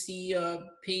we see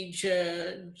Page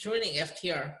joining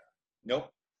FTR. Nope.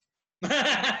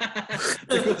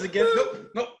 Again,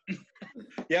 nope.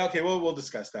 Yeah, okay, we'll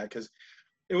discuss that because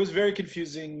it was very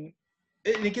confusing.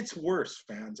 And it gets worse,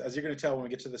 fans, as you're going to tell when we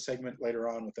get to the segment later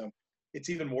on with them. It's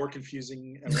even more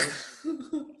confusing and worse.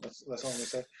 That's all I'm going to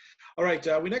say. All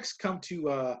right, we next come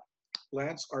to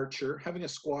Lance Archer having a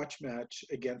squash match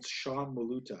against Sean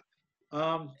Maluta.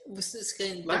 What's this guy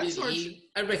in Lance WWE?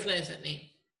 I recognize that name.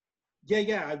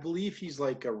 Yeah, I believe he's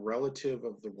like a relative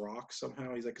of The Rock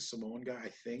somehow. He's like a Samoan guy,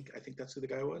 I think. I think that's who the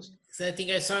guy was. Because I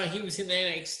think I saw he was in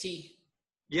NXT.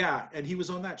 Yeah, and he was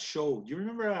on that show. Do you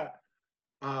remember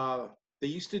they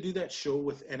used to do that show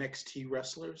with NXT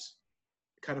wrestlers?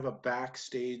 Kind of a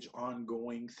backstage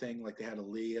ongoing thing, like they had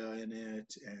Aaliyah in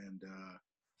it, and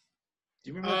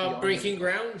do you remember Breaking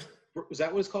Ground? Was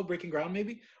that what it's called? Breaking Ground,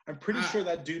 maybe? I'm pretty sure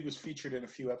that dude was featured in a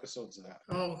few episodes of that.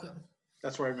 Oh, okay.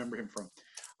 That's where I remember him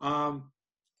from.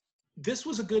 This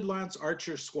was a good Lance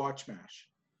Archer squash match,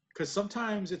 because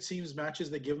sometimes it seems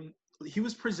matches they give him, he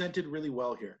was presented really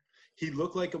well here. He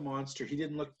looked like a monster. He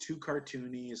didn't look too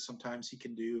cartoony as sometimes he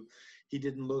can do. He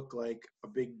didn't look like a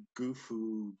big goof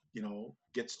who,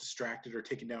 gets distracted or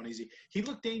taken down easy. He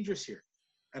looked dangerous here,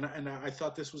 and I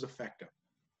thought this was effective.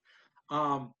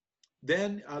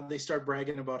 Then they start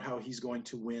bragging about how he's going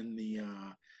to win the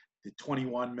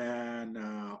 21-man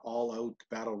all-out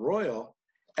battle royal.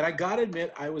 And I gotta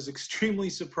admit, I was extremely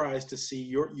surprised to see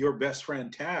your best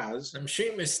friend Taz. I'm sure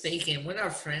you're mistaken. We're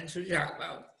not friends. What are you talking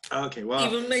about? Okay, well,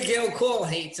 even Miguel Cole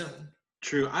hates him.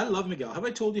 True. I love Miguel. Have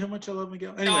I told you how much I love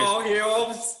Miguel? Anyways, no,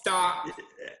 you stop.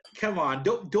 Come on,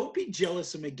 don't be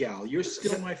jealous of Miguel. You're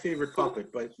still my favorite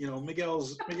puppet, but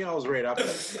Miguel's right up there.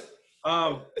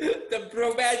 The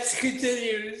bromance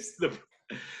continues.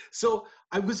 So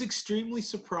I was extremely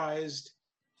surprised.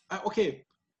 I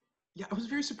was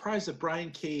very surprised that Brian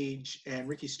Cage and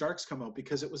Ricky Starks come out,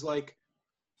 because it was like,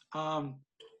 all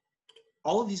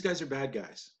of these guys are bad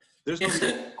guys. There's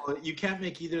no you can't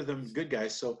make either of them good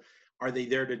guys. So are they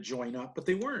there to join up? But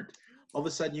they weren't. All of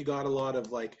a sudden, you got a lot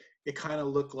of like. It kind of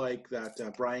looked like that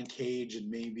Brian Cage and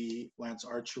maybe Lance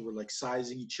Archer were like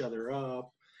sizing each other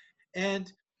up,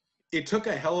 and it took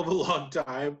a hell of a long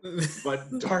time. But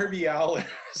Darby Allin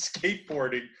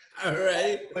skateboarding, all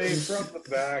right, playing from the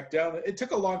back down. It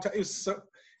took a long time.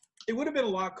 It would have been a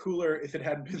lot cooler if it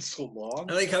hadn't been so long.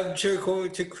 I like how Jericho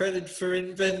took credit for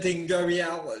inventing Darby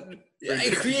Allin. I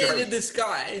created this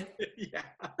guy. Yeah.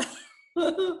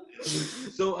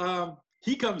 So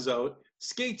he comes out,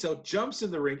 skates out, jumps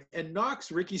in the ring, and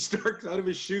knocks Ricky Starks out of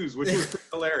his shoes, which was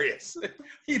hilarious.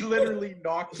 He literally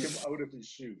knocked him out of his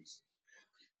shoes.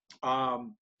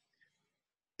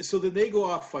 So then they go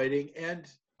off fighting, and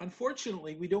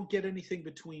unfortunately, we don't get anything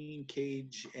between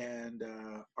Cage and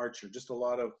Archer. Just a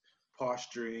lot of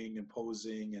posturing and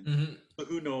posing, and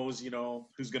who knows,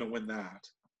 who's going to win that,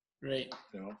 right?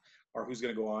 Or who's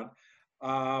going to go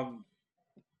on.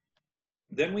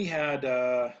 Then we had,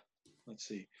 let's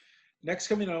see. Next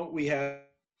coming out, we had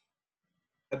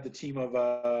the team of,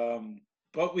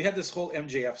 we had this whole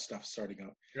MJF stuff starting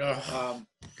out.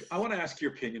 I want to ask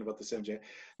your opinion about this MJF.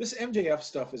 This MJF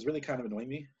stuff is really kind of annoying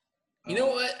me. You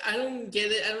know what? I don't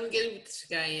get it. I don't get it with this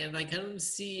guy yet. Like, I don't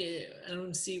see it. I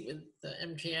don't see it with the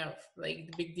MJF.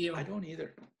 Like, the big deal. I don't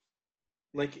either.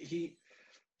 Like,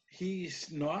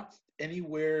 he's not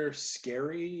anywhere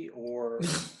scary or...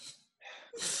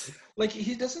 Like,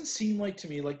 he doesn't seem like to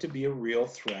me like to be a real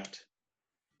threat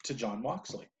to Jon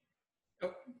Moxley.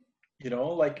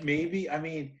 Oh. Like maybe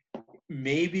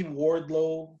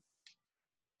Wardlow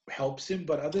helps him,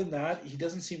 but other than that, he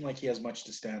doesn't seem like he has much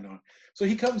to stand on. So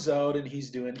he comes out and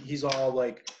he's all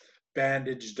like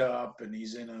bandaged up, and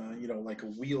he's in a like a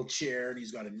wheelchair, and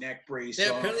he's got a neck brace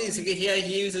on. Apparently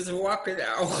he uses a walker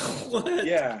now. What?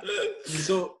 Yeah.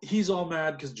 So he's all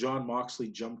mad because Jon Moxley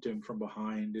jumped him from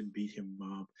behind and beat him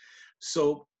up.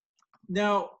 So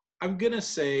now I'm gonna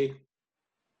say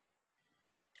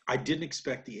I didn't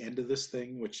expect the end of this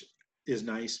thing, which is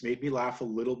nice. Made me laugh a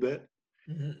little bit,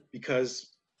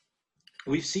 because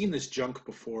we've seen this junk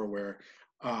before where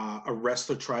a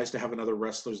wrestler tries to have another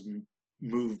wrestler's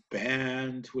move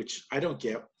banned, which I don't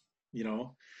get.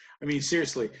 I mean,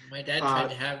 seriously. My dad tried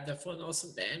to have the Full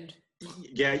Nelson banned.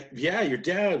 Yeah, your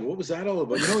dad. What was that all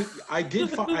about? I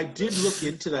did look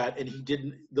into that, and he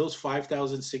didn't. Those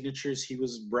 5,000 signatures he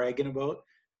was bragging about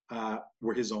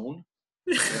were his own.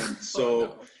 And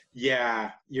so,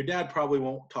 yeah, your dad probably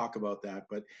won't talk about that,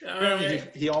 but apparently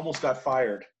he almost got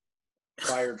fired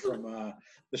from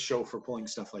the show for pulling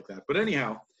stuff like that. But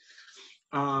anyhow,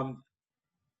 I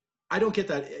don't get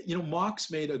that.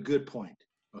 Mox made a good point.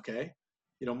 Okay,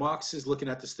 Mox is looking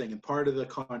at this thing, and part of the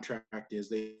contract is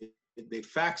they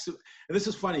faxed it. And this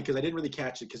is funny because I didn't really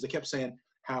catch it, because they kept saying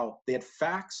how they had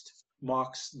faxed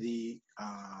Mox the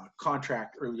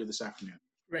contract earlier this afternoon.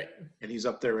 Right. And he's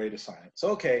up there ready to sign it. So,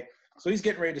 okay, So he's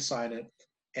getting ready to sign it,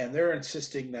 and they're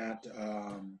insisting that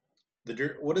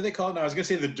what do they call it now? I was going to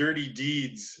say the Dirty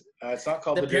Deeds. It's not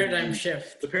called The the Dirty paradigm Deeds.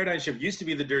 shift. The Paradigm Shift used to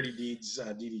be the Dirty Deeds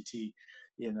DDT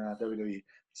in WWE.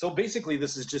 So basically,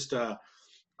 this is just a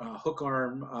hook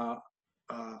arm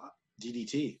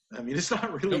DDT. I mean, it's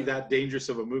not really that dangerous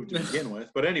of a move to begin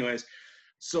with. But anyways,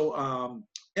 so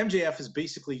MJF is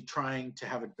basically trying to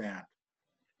have it banned.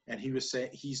 And he was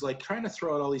saying, he's like trying to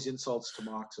throw out all these insults to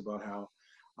Mox about how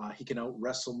he can out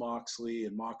wrestle Moxley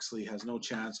and Moxley has no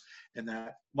chance. And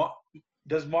that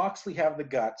does Moxley have the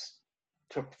guts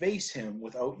to face him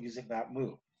without using that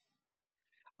move?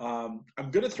 I'm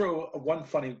going to throw one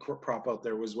funny prop out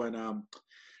there was when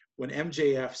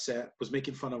MJF was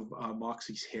making fun of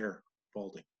Moxley's hair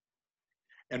balding.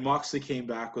 And Moxley came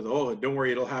back with, "Oh, don't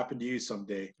worry, it'll happen to you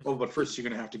someday. Oh, but first you're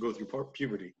going to have to go through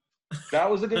puberty." That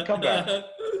was a good comeback.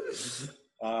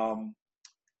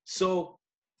 So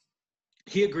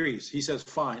he agrees. He says,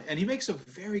 fine. And he makes a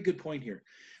very good point here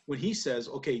when he says,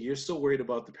 okay, you're still worried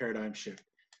about the paradigm shift,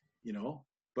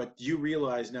 but you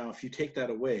realize now if you take that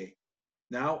away,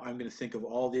 now I'm going to think of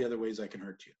all the other ways I can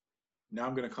hurt you. Now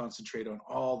I'm going to concentrate on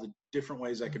all the different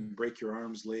ways I can break your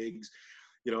arms, legs,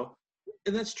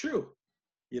 and that's true.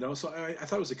 So I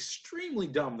thought it was extremely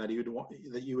dumb that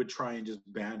you would try and just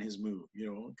ban his move,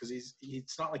 because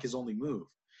it's not like his only move.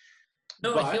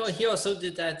 No, but, he also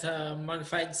did that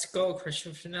modified skull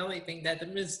crusher finale thing that the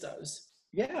Miz does.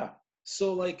 Yeah.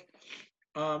 So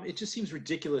it just seems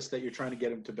ridiculous that you're trying to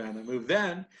get him to ban the move.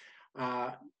 Then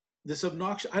this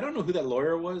obnoxious, I don't know who that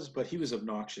lawyer was, but he was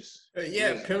obnoxious.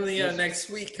 Apparently next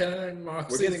week,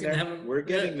 Moxley's going to have him. We're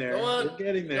getting there. We're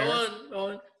getting there. Go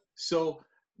on. So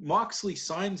Moxley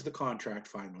signs the contract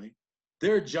finally.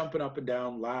 They're jumping up and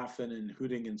down, laughing and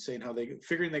hooting and saying how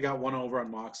figuring they got one over on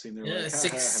Moxley. And they're like, a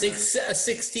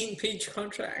 16-page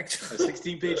contract. A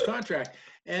 16-page contract.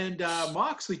 And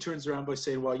Moxley turns around by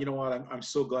saying, well, you know what? I'm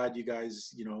so glad you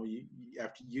guys,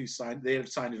 after you signed, they had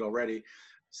signed it already,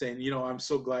 saying, I'm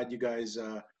so glad you guys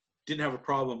didn't have a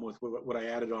problem with what I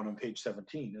added on page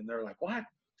 17. And they're like, what?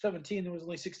 17? There was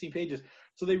only 16 pages.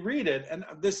 So they read it. And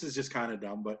this is just kind of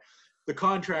dumb, but the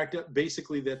contract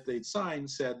basically that they'd signed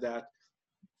said that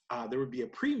there would be a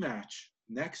pre-match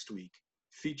next week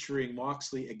featuring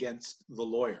Moxley against the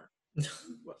lawyer.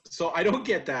 So I don't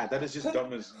get that. That is just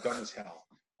dumb as hell.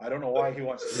 I don't know why he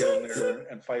wants to get in there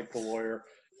and fight the lawyer.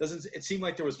 It seemed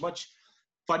like there was much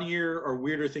funnier or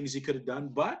weirder things he could have done,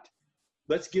 but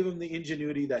let's give him the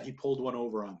ingenuity that he pulled one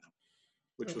over on them,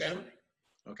 which was funny.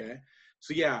 Okay.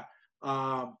 So yeah,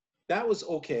 that was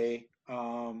okay.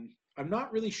 I'm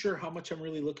not really sure how much I'm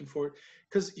really looking for it,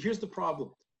 because here's the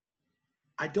problem.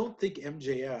 I don't think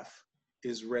MJF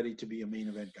is ready to be a main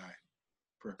event guy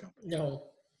for a company. No.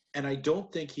 And I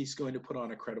don't think he's going to put on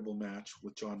a credible match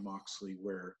with Jon Moxley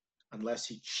where, unless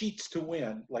he cheats to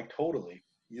win, totally,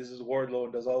 uses Wardlow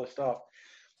and does all this stuff,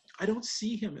 I don't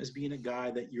see him as being a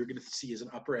guy that you're going to see as an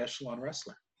upper echelon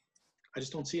wrestler. I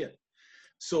just don't see it.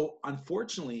 So,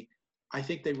 unfortunately, I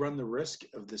think they run the risk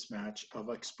of this match of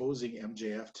exposing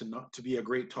MJF to be a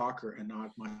great talker and not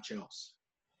much else.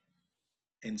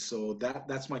 And so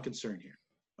that's my concern here.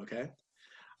 Okay.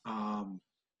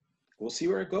 We'll see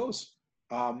where it goes.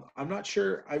 I'm not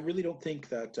sure. I really don't think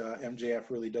that MJF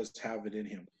really does have it in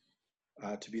him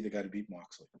to be the guy to beat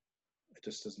Moxley. It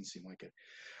just doesn't seem like it.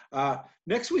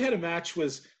 Next, we had a match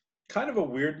was kind of a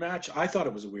weird match. I thought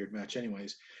it was a weird match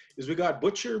anyways, is we got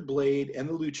Butcher, Blade, and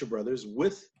the Lucha Brothers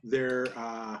with their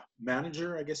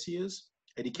manager, I guess he is,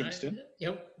 Eddie Kingston.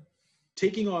 Yep.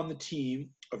 Taking on the team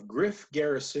of Griff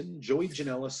Garrison, Joey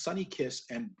Janela, Sonny Kiss,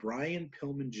 and Brian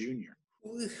Pillman Jr.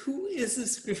 Who is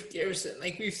this Griff Garrison?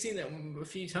 We've seen him a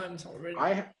few times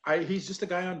already. He's just a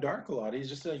guy on Dark a lot. He's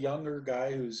just a younger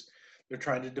guy they're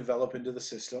trying to develop into the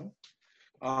system.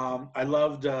 I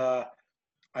loved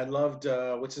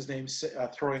what's his name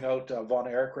throwing out Von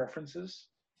Erich references,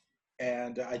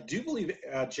 and I do believe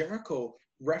Jericho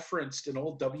referenced an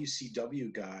old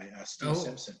WCW guy, Steve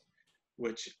Simpson,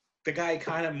 which the guy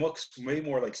kind of looks way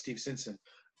more like Steve Simpson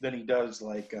than he does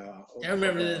I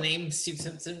remember the name Steve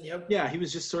Simpson. Yep. Yeah, he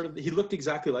was just he looked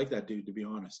exactly like that dude, to be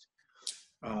honest.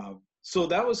 So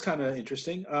that was kind of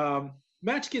interesting.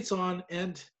 Match gets on,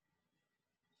 and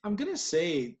I'm gonna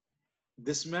say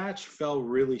this match fell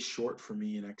really short for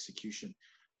me in execution.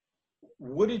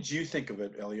 What did you think of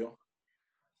it, Elio?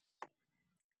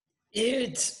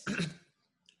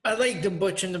 I like the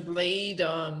Butch and the Blade,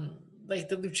 like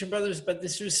the Lucha Brothers, but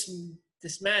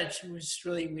this match was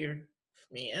really weird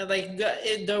for me. And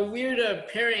the weird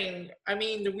pairing. I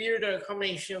mean, the weird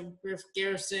combination of Griff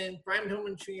Garrison, Brian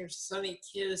Pillman Jr., Sonny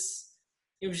Kiss.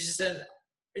 It was just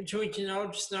Joey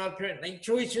Janela just not apparent. Like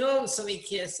Joey Janela and Sonny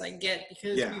Kiss, I get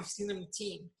because Yeah. we've seen them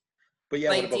team. But yeah,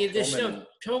 Like what about the addition Pillman of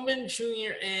Pillman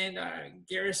Jr. and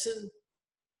Garrison.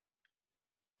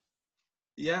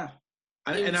 Yeah.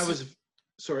 It And I was- was,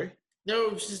 sorry, No,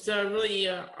 it was just a really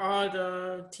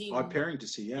odd team. odd pairing to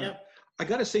see, yeah. Yep. I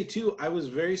got to say, too, I was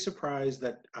very surprised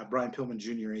that Brian Pillman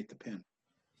Jr. ate the pin.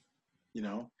 You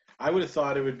know, I would have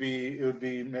thought it would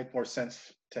make more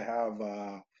sense to have,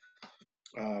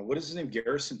 what is his name,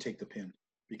 Garrison take the pin,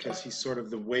 because he's sort of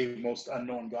the most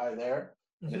unknown guy there,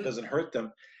 and it Mhm. doesn't hurt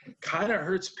them. Kind of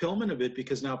hurts Pillman a bit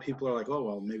because now people are like, oh,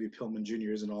 well, maybe Pillman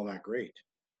Jr. isn't all that great.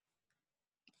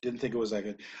 Didn't think it was that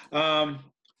good.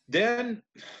 Then,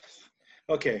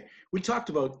 okay, we talked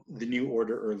about the New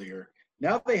Order earlier.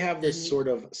 Now they have this sort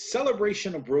of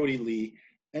celebration of Brody Lee.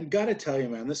 And got to tell you,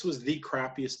 man, this was the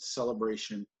crappiest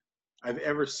celebration I've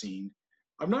ever seen.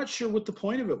 I'm not sure what the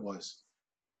point of it was.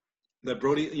 That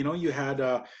Brody, you know, you had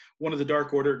one of the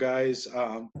Dark Order guys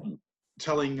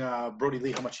telling Brody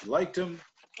Lee how much he liked him.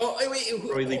 Oh, wait,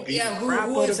 Brody Lee beat the who crap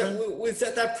out was of that? him. Was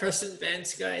that Preston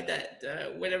Vance guy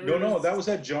that whatever? No, that was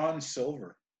that John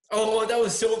Silver. Oh, that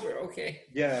was Silver. Okay.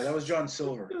 Yeah, that was John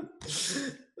Silver.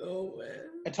 Oh man.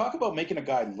 And talk about making a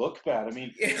guy look bad. I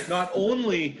mean, Yeah. not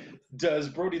only does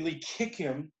Brody Lee kick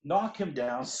him, knock him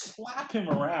down, slap him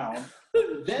around,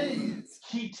 then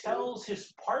he tells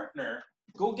his partner,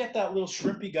 go get that little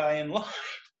shrimpy guy in line.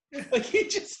 Like he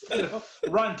just,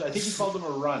 runt. I think he called him a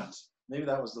runt. Maybe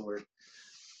that was the word.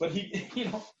 But he,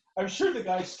 I'm sure the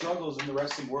guy struggles in the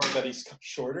wrestling world that he's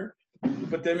shorter.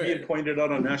 But then being pointed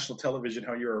out on national television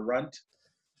how you're a runt.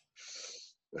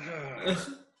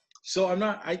 So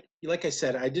like I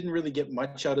said, I didn't really get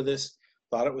much out of this.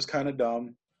 Thought it was kind of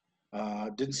dumb.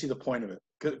 Didn't see the point of it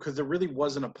because there really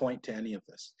wasn't a point to any of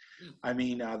this. I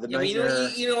mean, the Nightmare.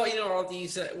 You know all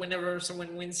these. Whenever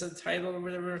someone wins a title or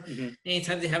whatever, Mhm.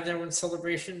 anytime they have their own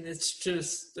celebration, it's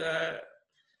just Yeah,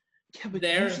 but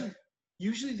there.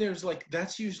 usually there's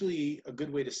that's usually a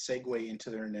good way to segue into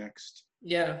their next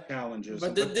Yeah. challenges.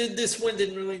 But this one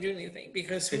didn't really do anything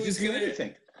because It didn't do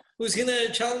anything. who's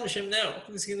gonna challenge him now?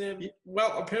 Who's gonna?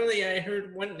 Well, apparently I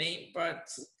heard one name,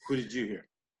 but Who did you hear?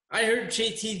 I heard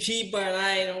JTG, but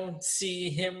I don't see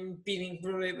him beating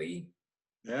Brody Lee.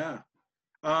 Yeah.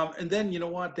 And then you know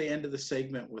what? They ended the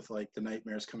segment with the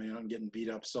Nightmares coming out and getting beat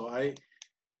up. So it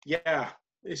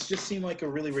just seemed like a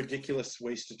really ridiculous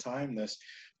waste of time.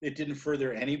 It didn't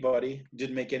further anybody,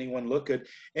 didn't make anyone look good,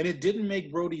 and it didn't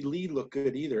make Brody Lee look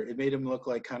good either. It made him look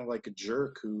kind of like a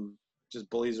jerk who just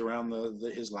bullies around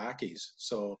his lackeys.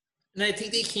 So. And I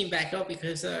think they came back up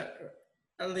because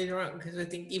later on, because I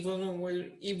think Evil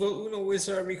Uno was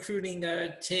recruiting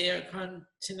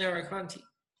Tenera Conti.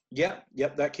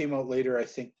 Yep, that came out later. I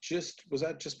think was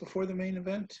that just before the main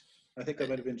event? I think that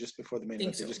might have been just before the main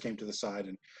event. So. They just came to the side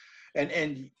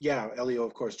and yeah, Elio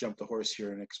of course jumped the horse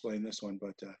here and explained this one,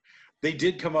 but they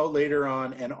did come out later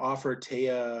on and offer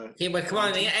Taya. Okay, but come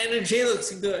on, Anna Jay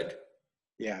looks good.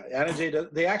 Yeah, Anna Jay does.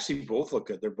 They actually both look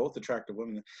good. They're both attractive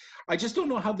women. I just don't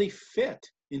know how they fit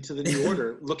into the New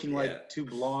Order, looking like two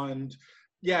blonde.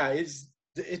 Yeah, it's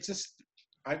just.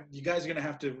 You guys are gonna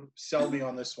have to sell me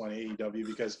on this one, AEW,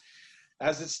 because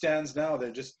as it stands now,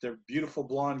 they're beautiful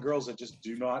blonde girls that just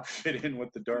do not fit in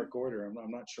with the Dark Order. I'm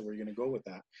not sure where you're gonna go with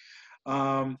that.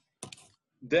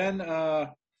 Then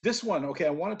this one, okay,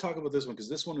 I want to talk about this one because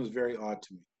this one was very odd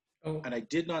to me, and I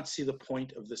did not see the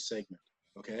point of this segment.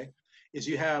 Okay, is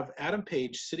you have Adam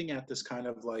Page sitting at this kind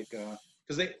of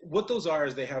because what those are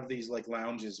is they have these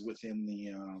lounges within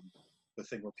the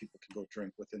thing where people can go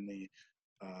drink within the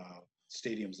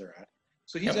stadiums they're at.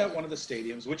 So he's at one of the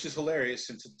stadiums, which is hilarious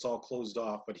since it's all closed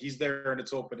off, but he's there and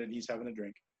it's open and he's having a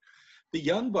drink. The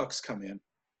Young Bucks come in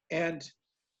and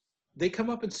they come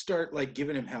up and start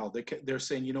giving him hell. They're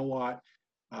saying, you know what?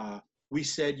 We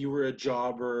said you were a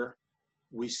jobber.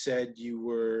 We said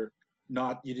you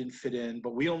didn't fit in,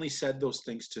 but we only said those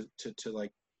things to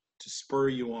spur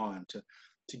you on,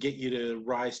 to get you to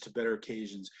rise to better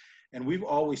occasions. And we've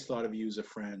always thought of you as a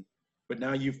friend, but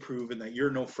now you've proven that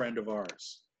you're no friend of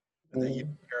ours and that you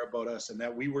don't care about us and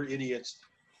that we were idiots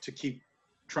to keep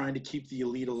trying to keep the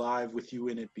elite alive with you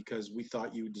in it because we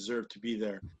thought you deserved to be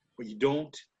there, but you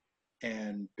don't.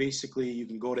 And basically you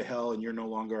can go to hell and you're no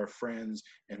longer our friends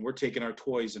and we're taking our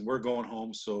toys and we're going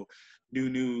home. So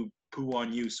new poo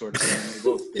on you sort of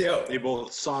thing. They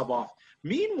both sob off.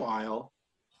 Meanwhile,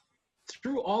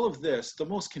 through all of this, the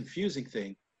most confusing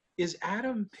thing is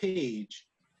Adam Page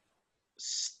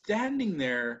standing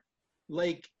there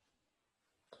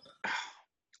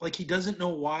like he doesn't know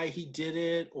why he did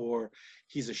it, or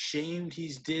he's ashamed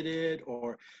he's did it,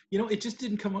 or it just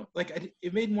didn't come up. Like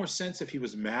it made more sense if he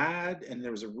was mad and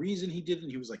there was a reason he did it.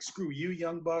 And he was like, "Screw you,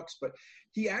 Young Bucks," but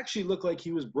he actually looked like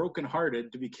he was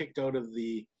brokenhearted to be kicked out of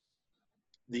the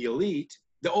elite.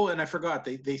 And I forgot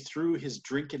they threw his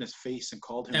drink in his face and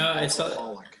called him an I saw that.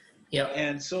 alcoholic. Yeah.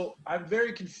 And so I'm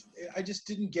very I just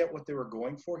didn't get what they were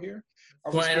going for here.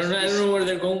 Well, I don't know where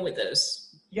they're going with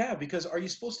this. Yeah, because are you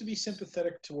supposed to be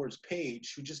sympathetic towards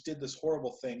Paige, who just did this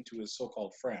horrible thing to his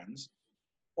so-called friends?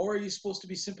 Or are you supposed to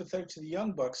be sympathetic to the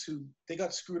Young Bucks, who they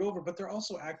got screwed over, but they're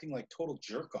also acting like total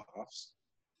jerk-offs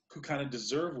who kind of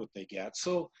deserve what they get?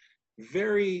 So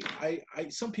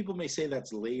some people may say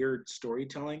that's layered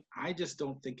storytelling. I just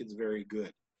don't think it's very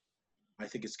good. I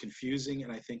think it's confusing,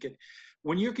 and I think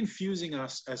when you're confusing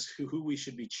us as who we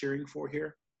should be cheering for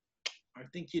here, I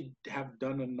think you'd have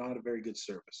done not a very good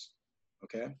service.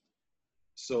 Okay,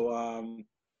 so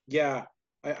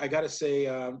I gotta say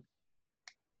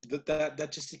that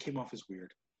just came off as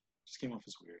weird.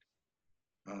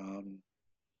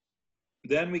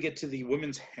 Then we get to the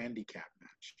women's handicap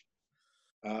match.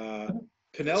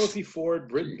 Penelope Ford,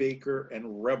 Britt Baker,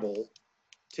 and Rebel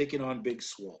taking on Big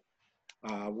Swole.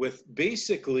 With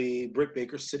basically Britt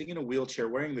Baker sitting in a wheelchair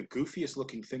wearing the goofiest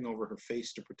looking thing over her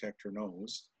face to protect her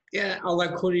nose. Yeah, all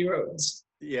like Cody Rhodes.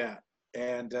 Yeah,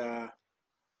 and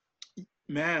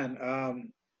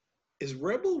man, is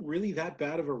Rebel really that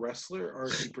bad of a wrestler, or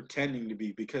is she pretending to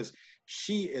be? Because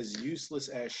she is useless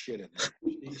as shit in there.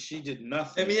 She did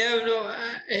nothing. I mean, I don't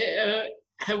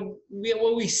know.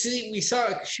 We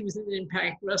saw she was in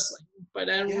Impact Wrestling, but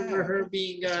I don't remember her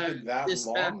being been that this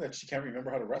long bad. that she can't remember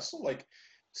how to wrestle. Like,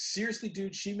 seriously,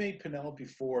 dude, she made Penelope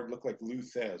Ford look like Lou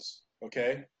Thez,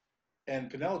 okay? And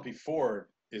Penelope Ford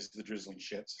is the drizzling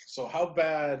shits. So how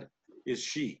bad is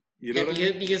she? You know what I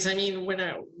mean? Because I mean, when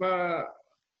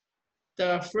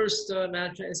the first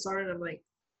match I started, I'm like,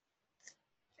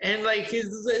 and like it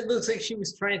looks like she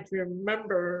was trying to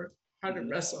remember how to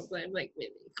wrestle. But I'm like,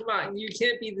 wait, come on, you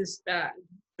can't be this bad.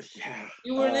 Yeah.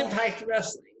 You were in Impact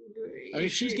Wrestling. I mean,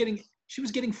 she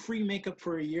was getting free makeup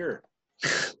for a year.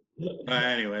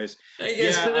 Anyways, I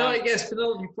guess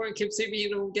Penelope Ford kept saying you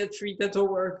don't get free dental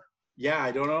work. Yeah,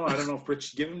 I don't know if Rich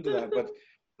should give him to that, but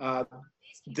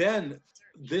then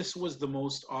this was the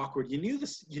most awkward. You knew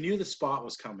the spot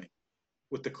was coming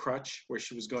with the crutch where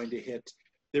she was going to hit.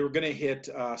 They were going to hit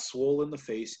Swole in the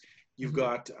face. You've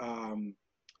got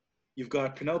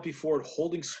Penelope Ford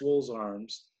holding Swole's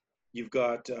arms. You've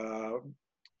got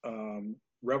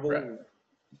Rebel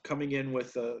coming in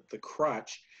with the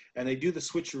crutch, and they do the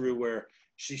switcheroo where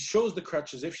she shows the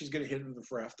crutch as if she's going to hit the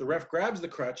ref. The ref grabs the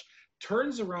crutch,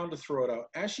 turns around to throw it out.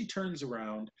 As she turns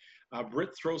around,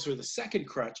 Britt throws her the second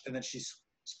crutch, and then she's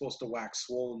supposed to whack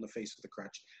Swole in the face with the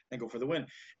crutch and go for the win.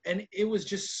 And it was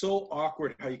just so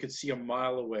awkward how you could see a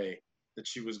mile away that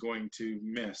she was going to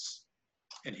miss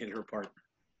and hit her partner.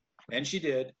 And she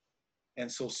did. And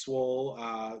so Swole,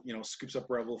 scoops up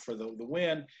Rebel for the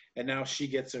win, and now she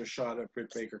gets her shot at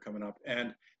Britt Baker coming up.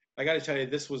 And I got to tell you,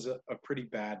 this was a pretty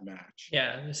bad match.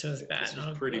 Yeah, this was bad. This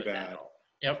was pretty bad.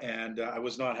 Yep. And I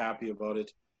was not happy about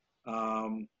it.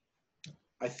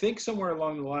 I think somewhere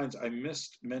along the lines, I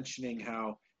missed mentioning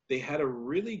how they had a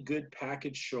really good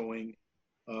package showing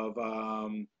of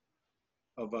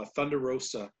Thunder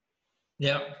Rosa.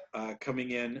 Yep.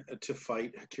 Coming in to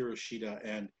fight Hikaru Shida,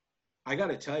 and I got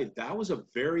to tell you, that was a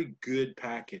very good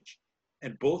package.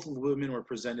 And both women were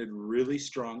presented really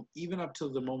strong, even up to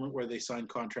the moment where they signed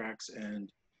contracts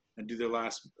and do their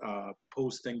last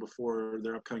pose thing before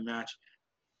their upcoming match.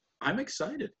 I'm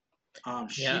excited.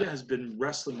 Shida has been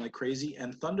wrestling like crazy,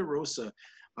 and Thunder Rosa,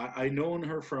 I've known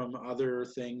her from other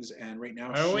things, and right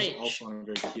now she's also on a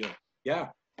very good heel. Yeah,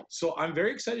 so I'm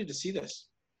very excited to see this.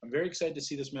 I'm very excited to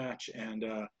see this match, and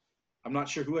I'm not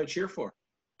sure who I cheer for.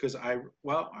 Because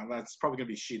that's probably going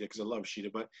to be Shida because I love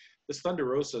Shida. But this Thunder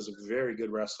Rosa is a very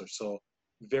good wrestler. So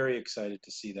very excited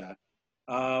to see that.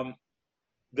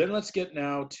 Then let's get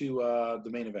now to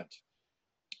the main event.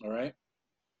 All right.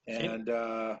 And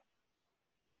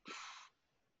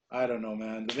I don't know,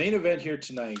 man. The main event here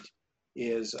tonight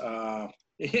is, and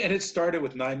it started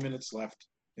with 9 minutes left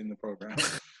in the program.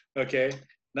 Okay.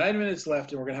 9 minutes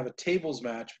left, and we're going to have a tables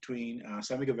match between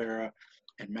Sammy Guevara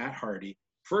and Matt Hardy.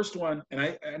 First one, and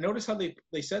I noticed how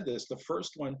they said this, the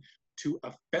first one to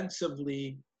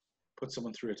offensively put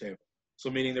someone through a table. So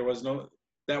meaning there was no,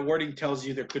 that wording tells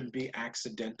you there couldn't be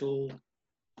accidental,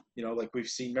 like we've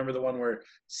seen. Remember the one where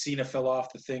Cena fell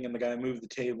off the thing and the guy moved the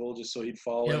table just so he'd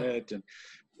fall in it? And,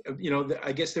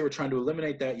 I guess they were trying to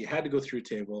eliminate that. You had to go through a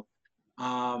table.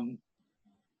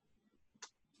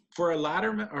 For a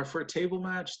ladder or for a table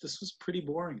match, this was pretty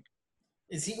boring.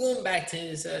 Is he going back to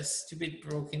his stupid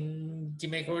broken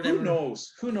gimmick or whatever? Who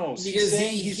knows? Who knows? Because He's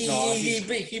saying he's not.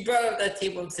 he brought up that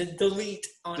table and said delete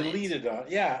on Deleted on,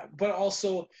 yeah. But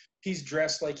also, he's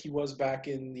dressed like he was back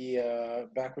in the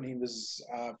back when he was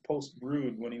post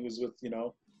Brood, when he was with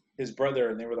his brother,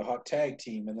 and they were the hot tag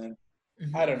team. And then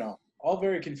I don't know, all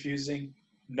very confusing.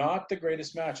 Not the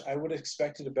greatest match. I would have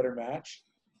expected a better match.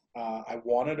 I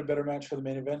wanted a better match for the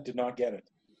main event. Did not get it.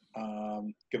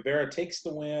 Guevara takes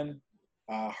the win.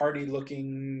 Hardy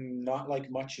looking not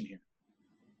like much in here.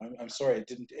 I'm sorry,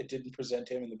 it didn't present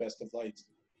him in the best of lights.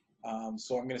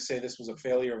 So I'm going to say this was a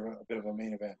failure of a bit of a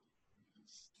main event.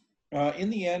 In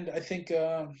the end, I think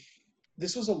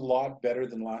this was a lot better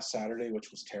than last Saturday,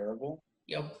 which was terrible.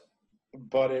 Yep.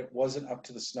 But it wasn't up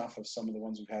to the snuff of some of the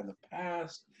ones we've had in the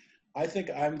past. I think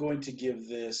I'm going to give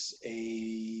this a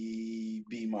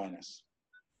B-.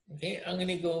 Okay, I'm going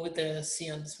to go with the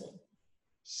C on this one.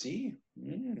 C?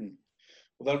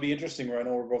 Well, that'll be interesting. I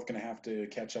know we're both going to have to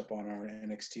catch up on our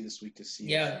NXT this week to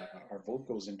see if our vote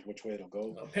goes into which way it'll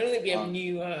go. Well, apparently, we have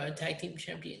new tag team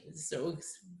champions, so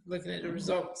looking at the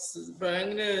results. But I'm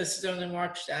going to sit down and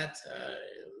watch that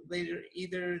later,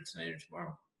 either tonight or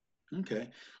tomorrow. Okay.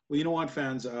 Well, you know what,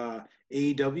 fans?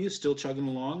 AEW still chugging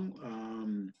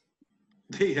along.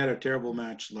 They had a terrible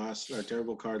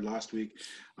terrible card last week.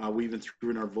 We even threw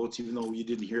in our votes, even though you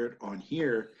didn't hear it on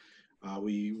here.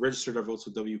 We registered our votes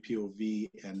with WPOV,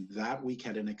 and that week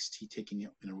had NXT taking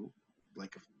it.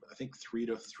 I think three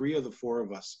of the four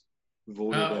of us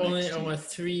voted. Only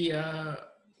three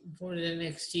voted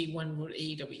NXT, one voted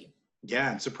AEW.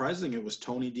 Yeah, and surprisingly, it was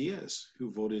Tony Diaz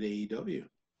who voted AEW.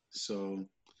 So,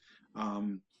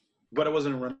 but it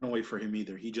wasn't a runaway for him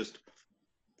either. He just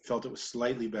felt it was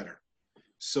slightly better.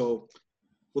 So,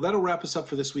 well, that'll wrap us up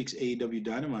for this week's AEW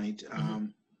Dynamite.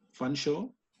 Fun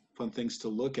show, fun things to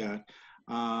look at.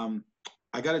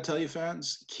 I got to tell you,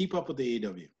 fans, keep up with the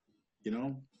AEW.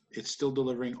 It's still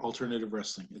delivering alternative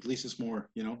wrestling. At least it's more,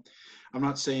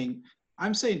 I'm saying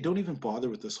don't even bother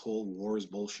with this whole wars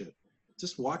bullshit.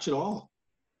 Just watch it all.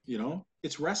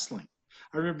 It's wrestling.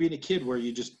 I remember being a kid where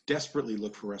you just desperately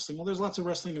look for wrestling. Well, there's lots of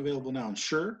wrestling available now. And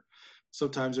sure,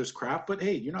 sometimes there's crap, but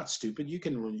hey, you're not stupid. You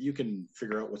can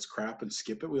figure out what's crap and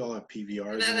skip it. We all have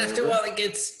PVRs. And then after a while, it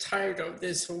gets tired of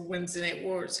this whole Wednesday Night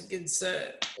Wars. It gets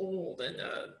old, and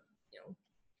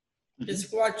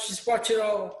just watch it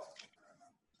all.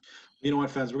 You know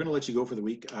what, fans? We're going to let you go for the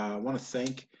week. I want to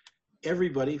thank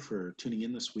everybody for tuning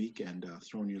in this week and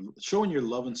showing your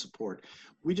love and support.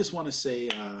 We just want to say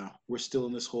we're still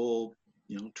in this whole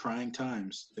trying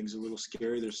times. Things are a little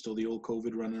scary. There's still the old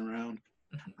COVID running around.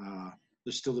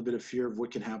 There's still a bit of fear of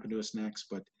what can happen to us next,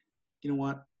 but you know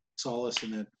what? Solace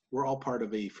in it. We're all part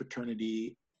of a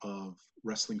fraternity of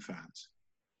wrestling fans.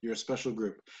 You're a special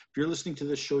group. If you're listening to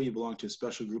this show, you belong to a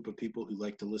special group of people who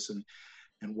like to listen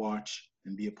and watch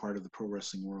and be a part of the pro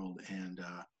wrestling world. And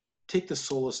take the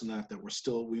solace in that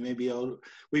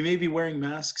we may be wearing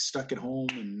masks, stuck at home,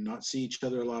 and not see each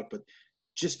other a lot, but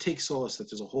just take solace that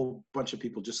there's a whole bunch of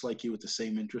people just like you with the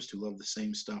same interest who love the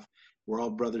same stuff. We're all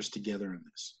brothers together in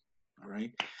this. All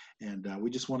right. And we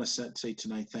just want to say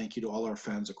tonight, thank you to all our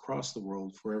fans across the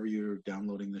world, wherever you're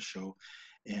downloading the show.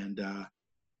 And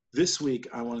this week,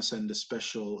 I want to send a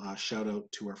special shout out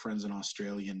to our friends in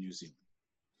Australia and New Zealand.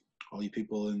 All you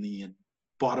people in the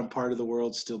bottom part of the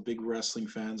world, still big wrestling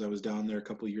fans. I was down there a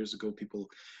couple of years ago.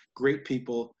 Great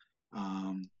people.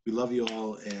 We love you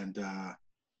all. And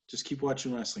just keep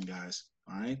watching wrestling, guys.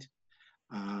 All right.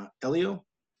 Elio,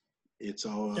 it's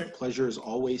a pleasure as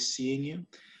always seeing you.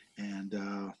 And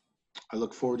I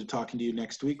look forward to talking to you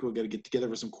next week. We're going to get together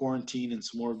for some quarantine and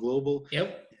some more global.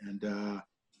 Yep. And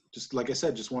just like I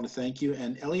said, just want to thank you.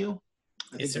 And Elio,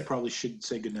 I think you probably should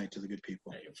say goodnight to the good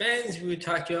people. Fans, we will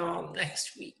talk to you all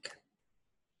next week.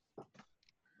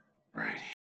 All right.